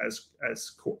change as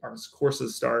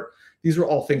courses start? These were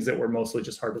all things that were mostly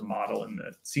just hard to model in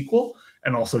the SQL,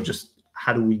 and also just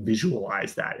how do we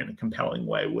visualize that in a compelling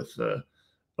way with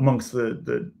amongst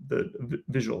the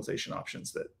visualization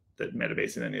options that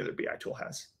Metabase and any other BI tool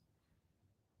has.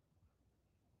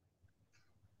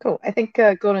 Cool. I think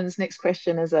Gordon's next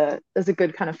question is a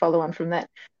good kind of follow on from that.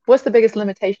 What's the biggest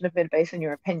limitation of Metabase in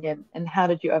your opinion, and how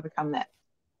did you overcome that?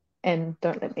 And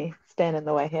don't let me stand in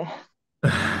the way here.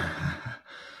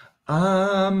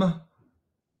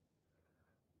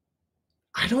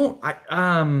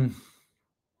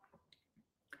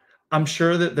 I'm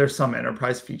sure that there's some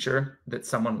enterprise feature that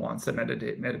someone wants that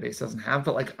Metabase doesn't have,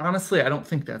 but honestly, I don't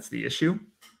think that's the issue.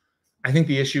 I think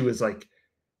the issue is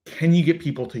can you get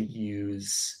people to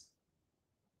use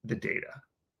the data?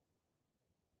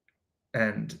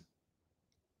 And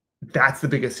that's the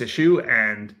biggest issue.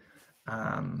 And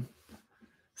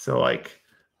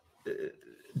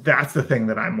that's the thing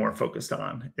that I'm more focused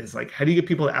on, is how do you get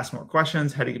people to ask more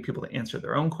questions? How do you get people to answer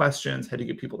their own questions? How do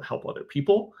you get people to help other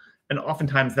people? And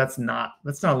oftentimes that's not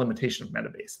a limitation of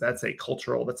Metabase. That's a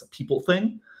people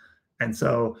thing. And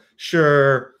so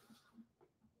sure,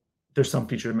 there's some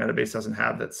feature Metabase doesn't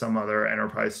have that some other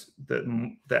enterprise, that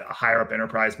a higher up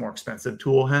enterprise, more expensive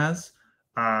tool has.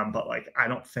 But I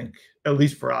don't think, at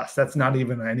least for us, that's not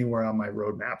even anywhere on my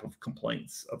roadmap of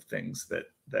complaints of things that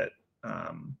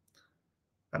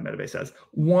Metabase has.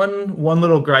 One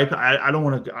little gripe. I don't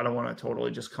want to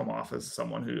totally just come off as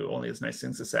someone who only has nice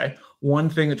things to say. One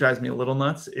thing that drives me a little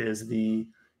nuts is the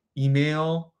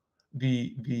email.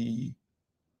 When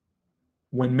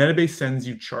Metabase sends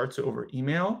you charts over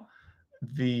email,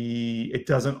 it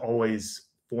doesn't always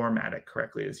format it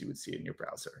correctly as you would see in your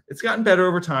browser. It's gotten better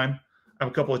over time. I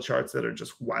have a couple of charts that are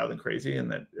just wild and crazy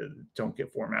and that don't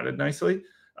get formatted nicely.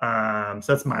 So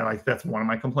that's one of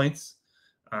my complaints.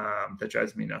 That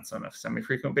drives me nuts on a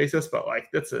semi-frequent basis, but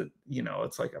that's it's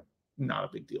not a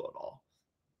big deal at all.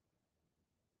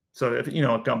 So if, at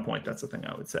gunpoint, that's the thing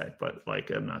I would say, but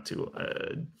I'm not too,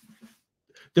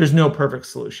 there's no perfect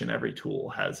solution. Every tool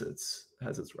has its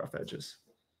rough edges.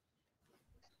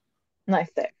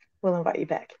 Nice, Dave. We'll invite you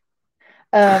back.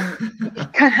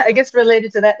 I guess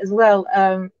related to that as well,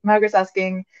 Margaret's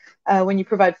asking, when you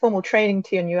provide formal training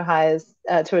to your new hires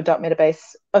to adopt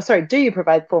Metabase, do you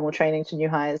provide formal training to new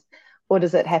hires, or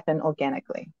does it happen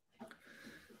organically?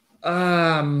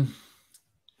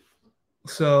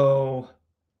 So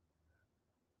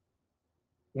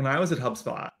when I was at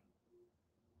HubSpot,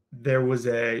 there was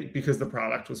because the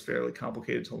product was fairly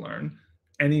complicated to learn,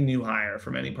 any new hire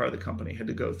from any part of the company had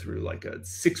to go through a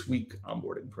 6-week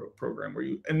onboarding program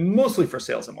and mostly for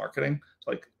sales and marketing,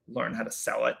 to learn how to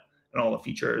sell it and all the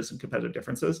features and competitive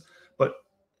differences. But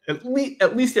at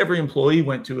least every employee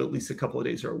went to at least a couple of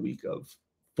days or a week of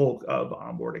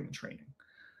onboarding and training.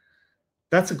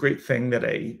 That's a great thing that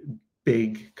a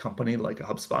big company like a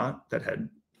HubSpot that had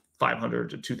 500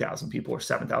 to 2,000 people or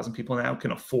 7,000 people now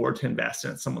can afford to invest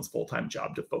in someone's full-time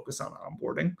job to focus on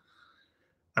onboarding.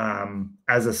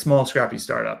 As a small, scrappy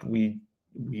startup, we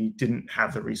didn't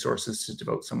have the resources to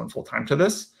devote someone full-time to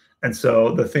this. And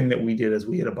so the thing that we did is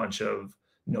we had a bunch of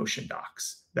Notion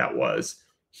docs that was,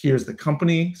 here's the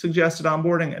company suggested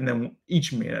onboarding, and then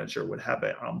each manager would have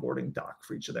an onboarding doc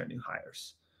for each of their new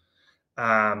hires.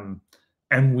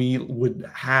 And we would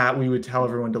tell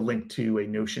everyone to link to a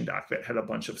Notion doc that had a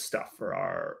bunch of stuff for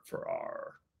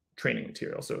our training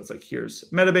material. So it's like, here's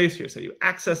Metabase, here's how you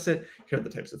access it, here are the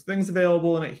types of things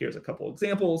available in it, here's a couple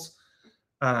examples.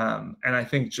 And I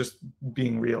think just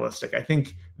being realistic, I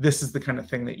think this is the kind of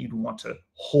thing that you'd want to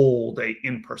hold a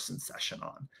in-person session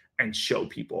on and show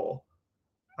people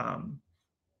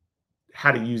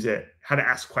how to use it, how to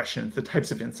ask questions, the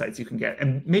types of insights you can get,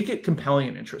 and make it compelling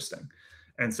and interesting.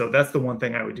 And so that's the one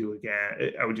thing I would do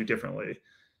differently,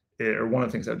 or one of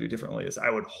the things I would do differently is I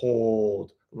would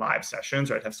hold live sessions,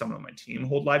 or I'd have someone on my team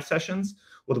hold live sessions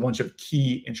with a bunch of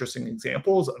key, interesting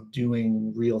examples of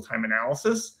doing real-time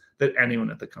analysis that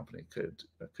anyone at the company could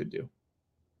do.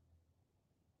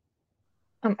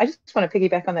 I just want to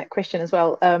piggyback on that question as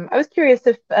well. I was curious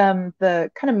if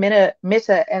the kind of meta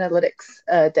analytics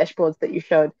dashboards that you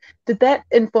showed, did that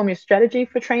inform your strategy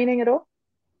for training at all?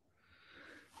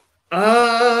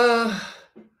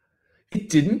 It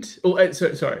didn't. Oh,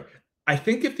 sorry. I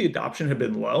think if the adoption had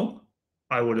been low,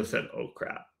 I would have said, oh,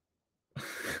 crap.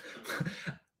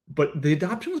 But the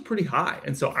adoption was pretty high.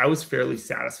 And so I was fairly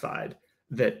satisfied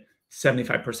that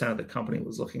 75% of the company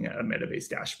was looking at a Metabase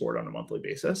dashboard on a monthly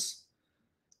basis.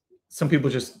 Some people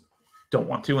just don't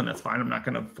want to, and that's fine. I'm not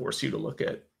going to force you to look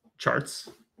at charts.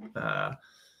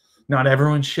 Not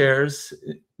everyone shares.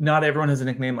 Not everyone has a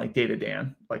nickname like Data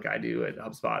Dan, like I do at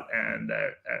HubSpot and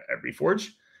at Reforge.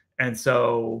 And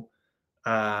so,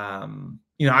 I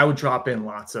would drop in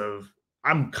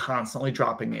I'm constantly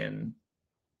dropping in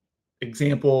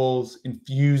examples,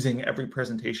 infusing every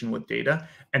presentation with data,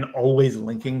 and always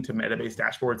linking to Metabase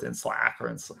dashboards in Slack or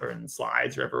in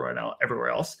Slides or everywhere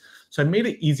else. So I made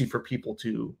it easy for people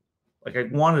to, I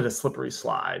wanted a slippery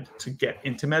slide to get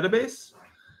into Metabase.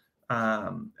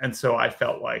 And so I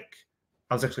felt like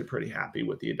I was actually pretty happy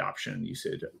with the adoption and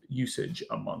usage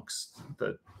amongst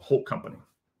the whole company.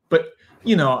 But,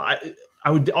 I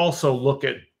would also look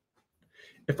at,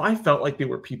 if I felt like there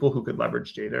were people who could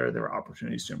leverage data, or there were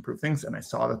opportunities to improve things, and I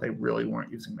saw that they really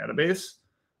weren't using Metabase,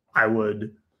 I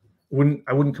wouldn't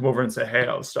come over and say, hey,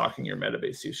 I was stalking your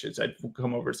Metabase usage. I'd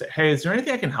come over and say, hey, is there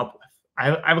anything I can help with?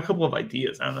 I have a couple of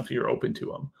ideas. I don't know if you're open to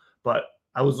them, but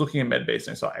I was looking at Metabase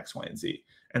and I saw X, Y, and Z.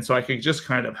 And so I could just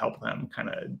kind of help them kind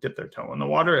of dip their toe in the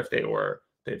water if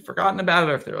they'd forgotten about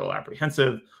it, or if they're a little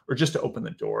apprehensive, or just to open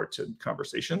the door to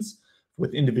conversations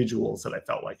with individuals that I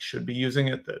felt like should be using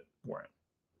it that weren't.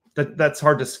 That's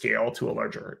hard to scale to a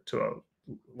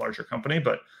larger company,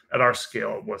 but at our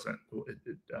scale, it wasn't.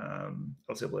 I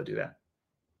was able to do that.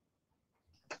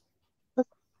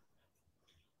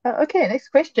 Okay, next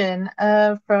question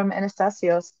from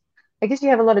Anastasios. I guess you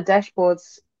have a lot of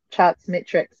dashboards, charts,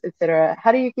 metrics, etc.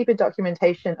 How do you keep a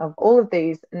documentation of all of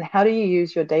these, and how do you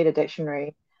use your data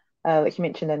dictionary, like you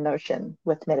mentioned in Notion,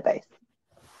 with Metabase?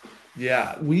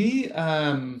 Yeah,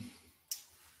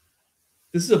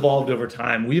 this has evolved over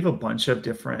time. We have a bunch of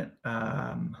different.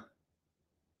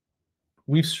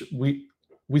 We've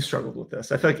struggled with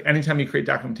this. I feel like anytime you create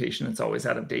documentation, it's always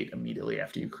out of date immediately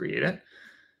after you create it.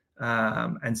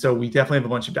 And so we definitely have a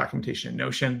bunch of documentation in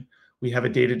Notion. We have a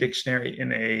data dictionary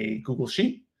in a Google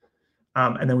Sheet.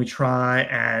 And then we try,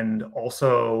 and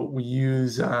also we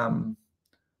use,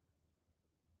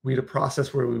 we had a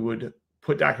process where we would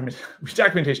put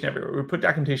documentation everywhere. We would put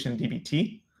documentation in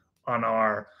dbt on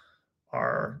our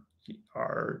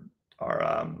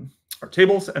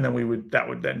tables, and then that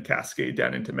would then cascade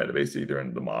down into Metabase, either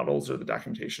into the models or the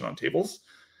documentation on tables.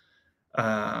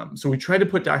 So we tried to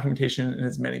put documentation in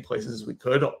as many places as we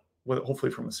could,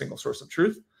 hopefully from a single source of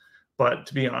truth. But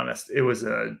to be honest, it was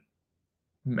a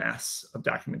mess of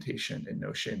documentation in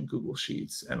Notion, Google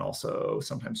Sheets, and also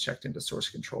sometimes checked into source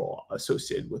control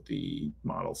associated with the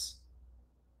models.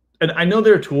 And I know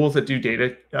there are tools that do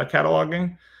data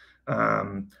cataloging.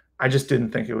 I just didn't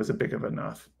think it was big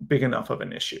enough of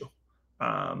an issue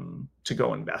to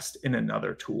go invest in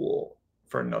another tool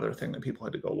for another thing that people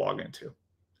had to go log into.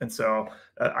 And so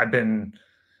I've been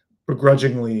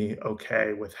begrudgingly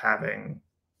okay with having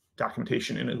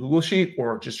documentation in a Google Sheet,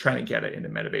 or just trying to get it into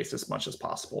Metabase as much as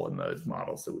possible in the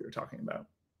models that we were talking about.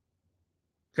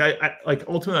 Like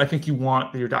ultimately, I think you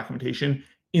want your documentation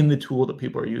in the tool that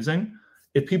people are using.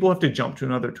 If people have to jump to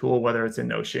another tool, whether it's in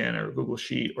Notion or Google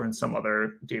Sheet or in some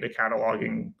other data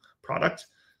cataloging product,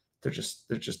 we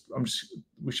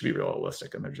should be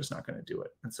realistic, and they're just not going to do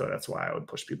it. And so that's why I would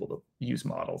push people to use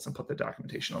models and put the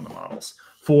documentation on the models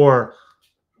for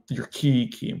your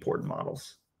key important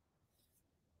models.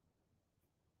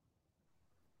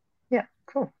 Yeah,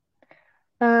 cool.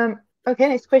 Okay,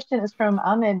 next question is from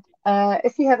Ahmed.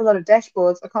 If you have a lot of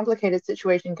dashboards, a complicated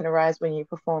situation can arise when you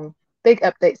perform big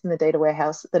updates in the data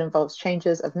warehouse that involves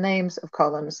changes of names of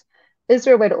columns. Is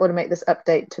there a way to automate this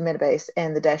update to Metabase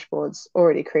and the dashboards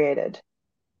already created?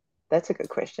 That's a good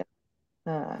question.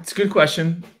 It's a good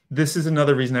question. This is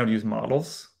another reason I would use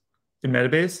models in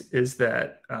Metabase, is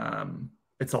that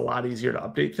it's a lot easier to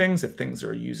update things if things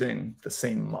are using the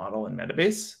same model in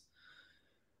Metabase.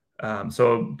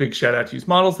 So big shout out to use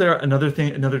models there. Another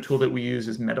tool that we use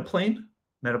is Metaplane,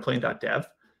 metaplane.dev.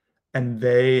 And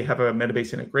they have a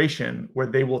Metabase integration where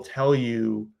they will tell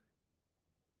you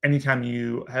anytime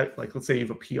you have, like, let's say you have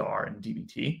a PR in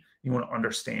DBT, you want to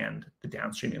understand the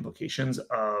downstream implications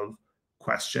of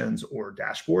questions or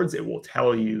dashboards, it will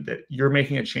tell you that you're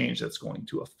making a change that's going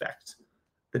to affect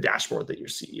the dashboard that your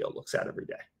CEO looks at every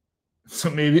day. So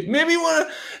maybe you want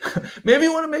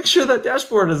to make sure that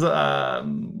dashboard is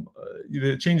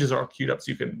the changes are queued up,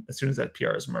 so you can, as soon as that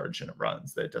PR is merged and it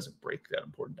runs, that it doesn't break that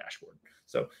important dashboard.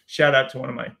 So shout out to one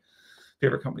of my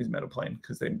favorite companies, Metaplane,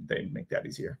 because they make that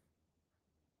easier.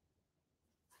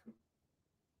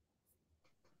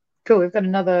 Cool. We've got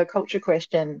another culture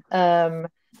question. One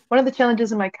of the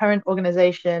challenges in my current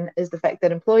organization is the fact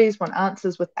that employees want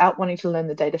answers without wanting to learn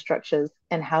the data structures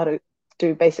and how to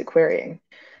do basic querying.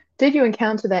 Did you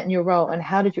encounter that in your role, and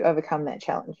how did you overcome that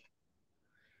challenge?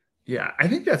 Yeah, I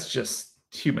think that's just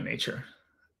human nature.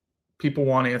 People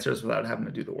want answers without having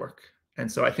to do the work. And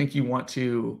so I think you want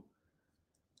to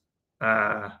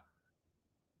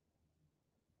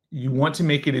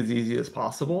make it as easy as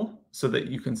possible so that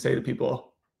you can say to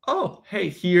people, oh, hey,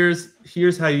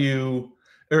 here's how you,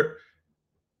 or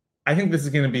I think this is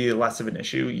going to be less of an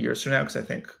issue years from now, because I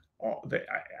think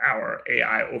our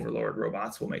AI overlord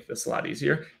robots will make this a lot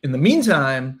easier. In the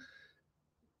meantime,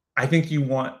 I think you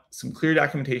want some clear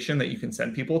documentation that you can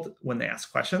send people when they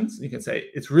ask questions. You can say,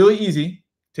 it's really easy,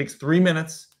 takes 3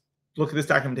 minutes. Look at this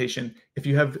documentation. If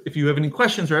you have any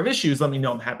questions or have issues, let me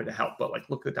know. I'm happy to help. But like,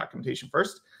 look at the documentation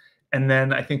first. And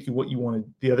then I think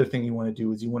the other thing you want to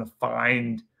do is you want to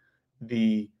find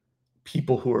the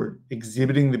people who are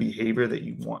exhibiting the behavior that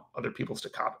you want other people to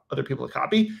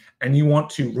copy, and you want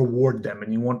to reward them,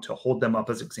 and you want to hold them up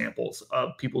as examples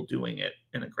of people doing it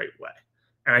in a great way.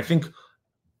 And I think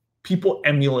people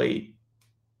emulate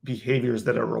behaviors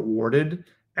that are rewarded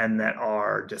and that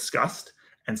are discussed.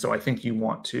 And so I think you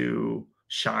want to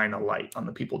shine a light on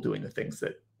the people doing the things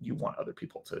that you want other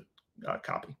people to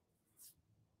copy.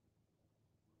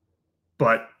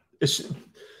 But if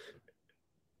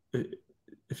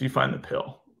you find the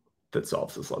pill that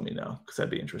solves this, let me know, because I'd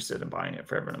be interested in buying it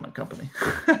for everyone in my company.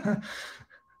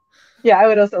 Yeah, I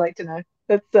would also like to know.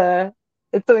 It's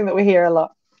something that we hear a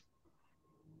lot.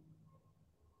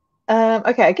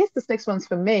 Okay, I guess this next one's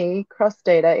for me. Cross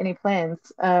data, any plans?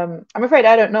 I'm afraid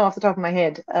I don't know off the top of my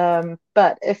head.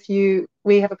 But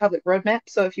we have a public roadmap,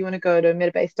 so if you want to go to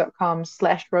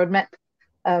metabase.com/roadmap,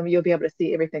 you'll be able to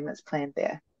see everything that's planned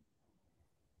there.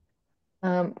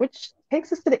 Which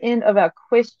takes us to the end of our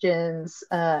questions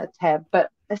tab. But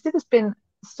I see there's been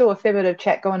still a fair bit of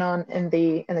chat going on in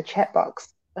the chat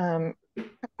box. I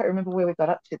can't remember where we got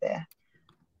up to there.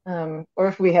 Or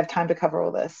if we have time to cover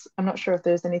all this. I'm not sure if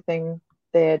there's anything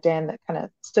there, Dan, that kind of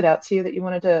stood out to you that you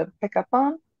wanted to pick up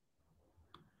on.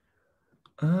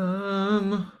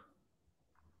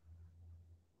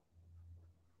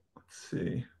 Let's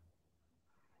see.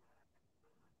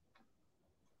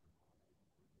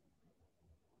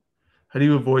 How do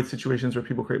you avoid situations where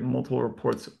people create multiple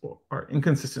reports or are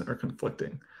inconsistent or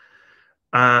conflicting?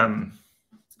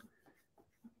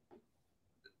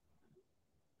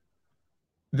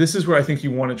 This is where I think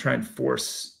you want to try and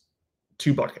force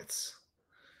two buckets.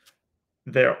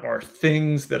 There are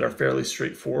things that are fairly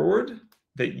straightforward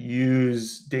that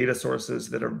use data sources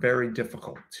that are very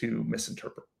difficult to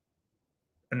misinterpret.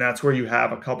 And that's where you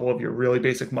have a couple of your really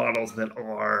basic models that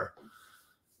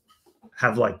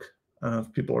have like, I don't know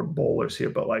if people are bowlers here,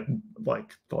 but like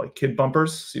kid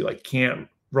bumpers. So you like can't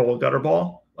roll a gutter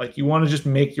ball. Like you want to just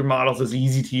make your models as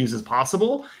easy to use as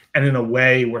possible, and in a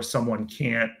way where someone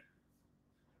can't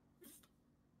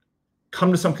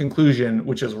come to some conclusion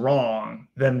which is wrong,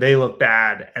 then they look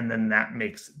bad, and then that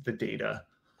makes the data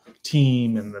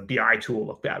team and the BI tool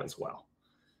look bad as well.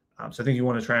 So I think you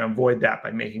want to try and avoid that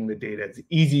by making the data as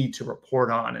easy to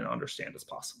report on and understand as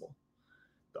possible.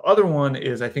 The other one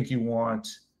is I think you want,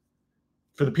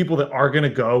 for the people that are going to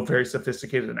go very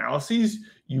sophisticated analyses,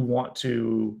 you want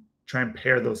to try and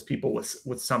pair those people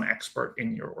with some expert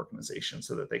in your organization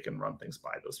so that they can run things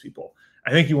by those people.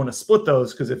 I think you want to split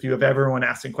those, because if you have everyone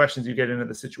asking questions, you get into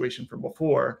the situation from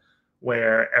before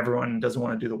where everyone doesn't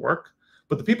want to do the work.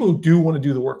 But the people who do want to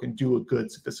do the work and do a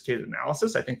good sophisticated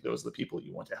analysis, I think those are the people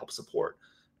you want to help support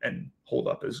and hold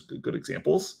up as good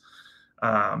examples.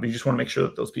 But you just want to make sure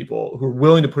that those people who are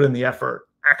willing to put in the effort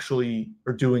actually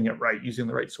are doing it right, using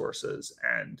the right sources.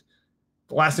 And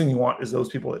the last thing you want is those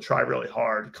people that try really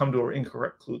hard, come to an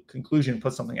incorrect conclusion,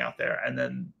 put something out there, and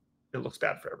then it looks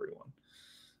bad for everyone.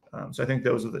 So I think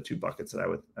those are the two buckets that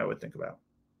I would think about.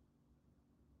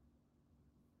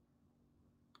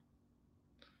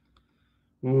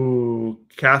 Ooh,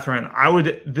 Catherine,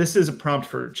 this is a prompt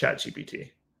for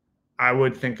ChatGPT. I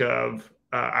would think of,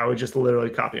 I would just literally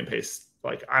copy and paste.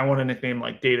 Like, I want a nickname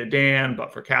like Data Dan,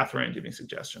 but for Catherine, give me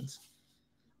suggestions.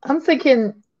 I'm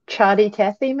thinking Charty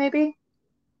Cathy, maybe.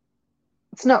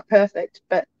 It's not perfect,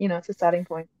 but it's a starting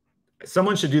point.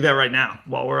 Someone should do that right now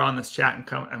while we're on this chat,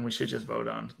 and we should just vote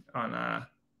on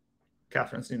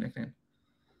Catherine's new nickname.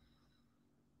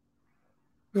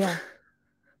 Yeah.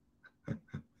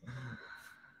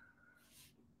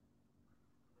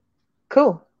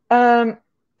 Cool. I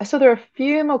saw there are a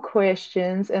few more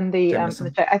questions in the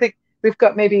chat. I think we've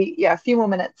got maybe a few more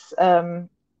minutes. I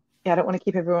don't want to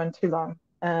keep everyone too long.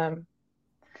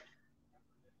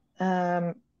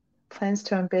 Plans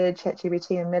to embed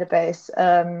ChatGPT in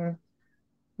Metabase.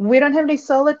 We don't have any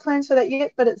solid plans for that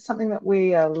yet, but it's something that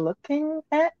we are looking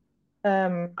at.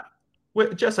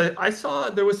 Wait, Jess, I saw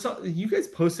there was you guys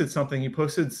posted something. You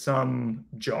posted some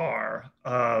jar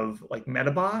of like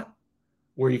Metabot,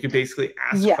 where you could basically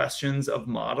ask questions of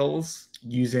models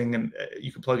using, and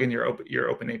you can plug in your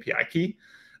open API key.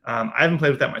 I haven't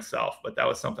played with that myself, but that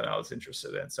was something I was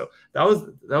interested in. So that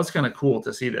was kind of cool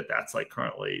to see that that's like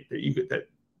currently that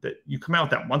you come out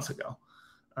with that months ago.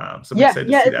 So I'm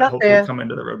excited to see that hopefully come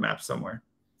into the roadmap somewhere.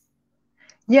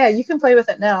 Yeah, you can play with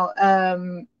it now.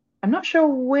 I'm not sure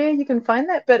where you can find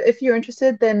that, but if you're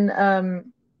interested,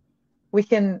 then we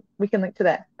can link to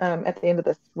that at the end of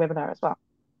this webinar as well.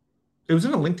 It was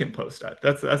in a LinkedIn post.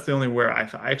 That's the only where I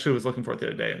actually was looking for it the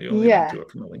other day, and you only linked to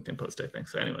it from a LinkedIn post, I think.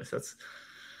 So, anyways, that's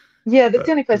the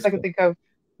only place I could think of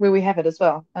where we have it as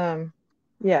well.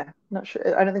 Not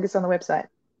sure. I don't think it's on the website.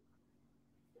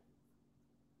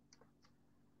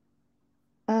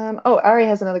 Ari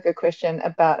has another good question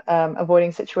about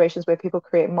avoiding situations where people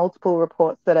create multiple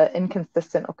reports that are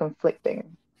inconsistent or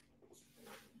conflicting.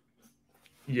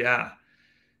 Yeah.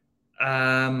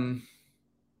 I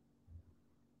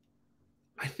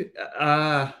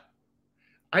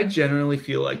generally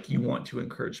feel like you want to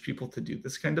encourage people to do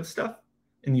this kind of stuff,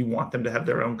 and you want them to have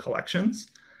their own collections.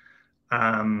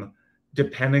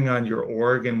 Depending on your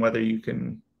org and whether you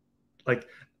can,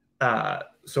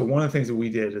 so one of the things that we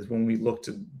did is when we looked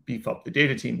to beef up the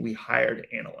data team, we hired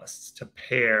analysts to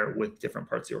pair with different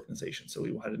parts of the organization. So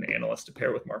we had an analyst to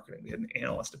pair with marketing. We had an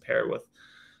analyst to pair with,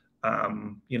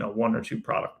 one or two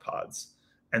product pods.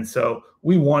 And so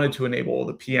we wanted to enable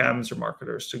the PMs or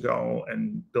marketers to go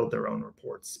and build their own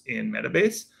reports in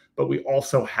Metabase, but we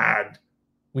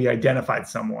identified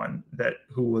someone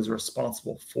who was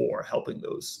responsible for helping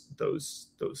those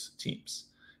teams.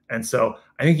 And so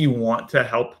I think you want to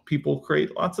help people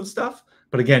create lots of stuff,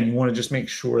 but again, you want to just make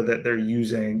sure that they're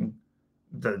using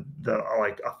the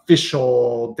like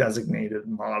official designated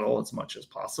model as much as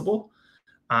possible.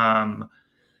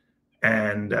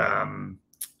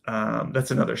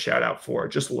 That's another shout out for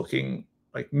just looking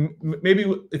like maybe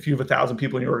if you have 1,000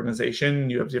 people in your organization,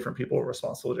 you have different people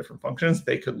responsible for different functions,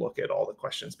 they could look at all the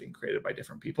questions being created by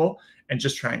different people and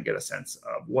just try and get a sense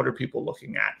of what are people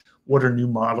looking at, what are new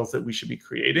models that we should be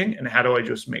creating, and how do I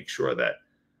just make sure that,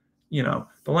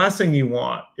 the last thing you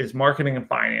want is marketing and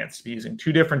finance to be using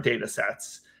two different data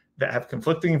sets that have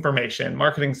conflicting information.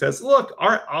 Marketing says, look,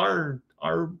 our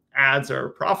ads are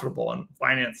profitable, and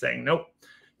finance saying, nope,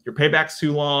 your payback's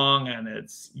too long, and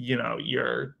it's,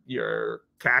 your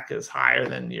CAC is higher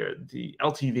than the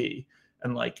LTV.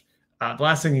 And the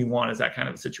last thing you want is that kind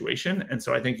of a situation. And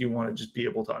so I think you want to just be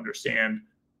able to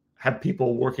have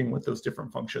people working with those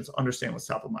different functions, understand what's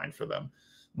top of mind for them,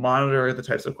 monitor the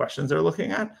types of questions they're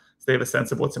looking at, so they have a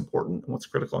sense of what's important and what's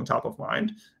critical and top of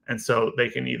mind. And so they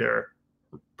can either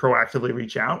proactively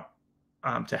reach out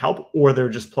to help, or they're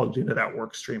just plugged into that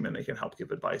work stream and they can help give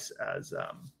advice as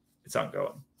it's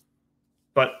ongoing.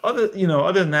 But other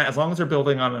than that, as long as they're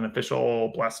building on an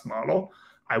official blessed model,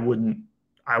 I wouldn't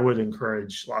I would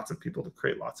encourage lots of people to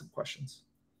create lots of questions.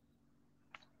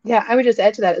 Yeah, I would just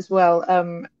add to that as well.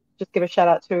 Just give a shout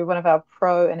out to one of our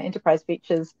pro and enterprise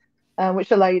features,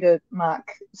 which allow you to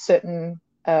mark certain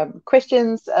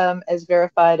questions as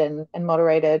verified and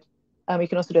moderated. You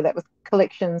can also do that with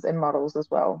collections and models as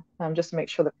well, just to make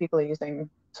sure that people are using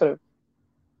sort of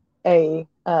a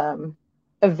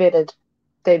vetted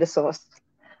data source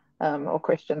or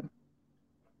question.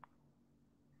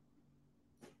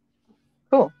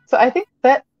 Cool. So I think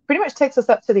that pretty much takes us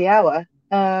up to the hour.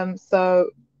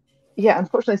 So yeah,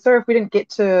 unfortunately, sorry if we didn't get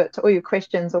to all your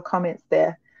questions or comments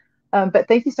there. But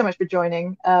thank you so much for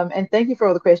joining. And thank you for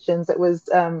all the questions. It was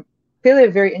clearly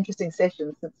a very interesting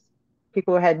session since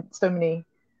people had so many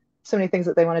things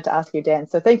that they wanted to ask you, Dan.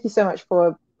 So thank you so much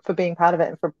for being part of it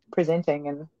and for presenting,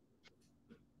 and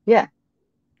yeah,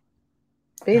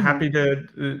 being here.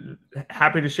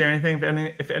 Happy to share anything.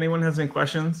 If anyone has any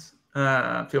questions,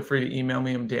 feel free to email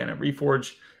me. I'm Dan at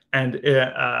Reforge, and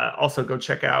also go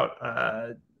check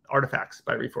out Artifacts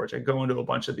by Reforge. I go into a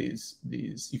bunch of these.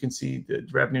 You can see the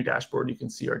revenue dashboard. You can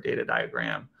see our data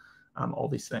diagram. All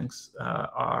these things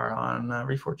are on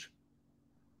Reforge.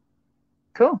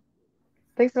 Cool.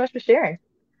 Thanks so much for sharing.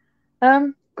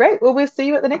 Great. Well, we'll see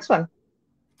you at the next one.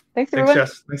 Thanks, everyone.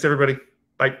 Thanks, Jess. Thanks, everybody.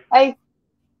 Bye. Bye.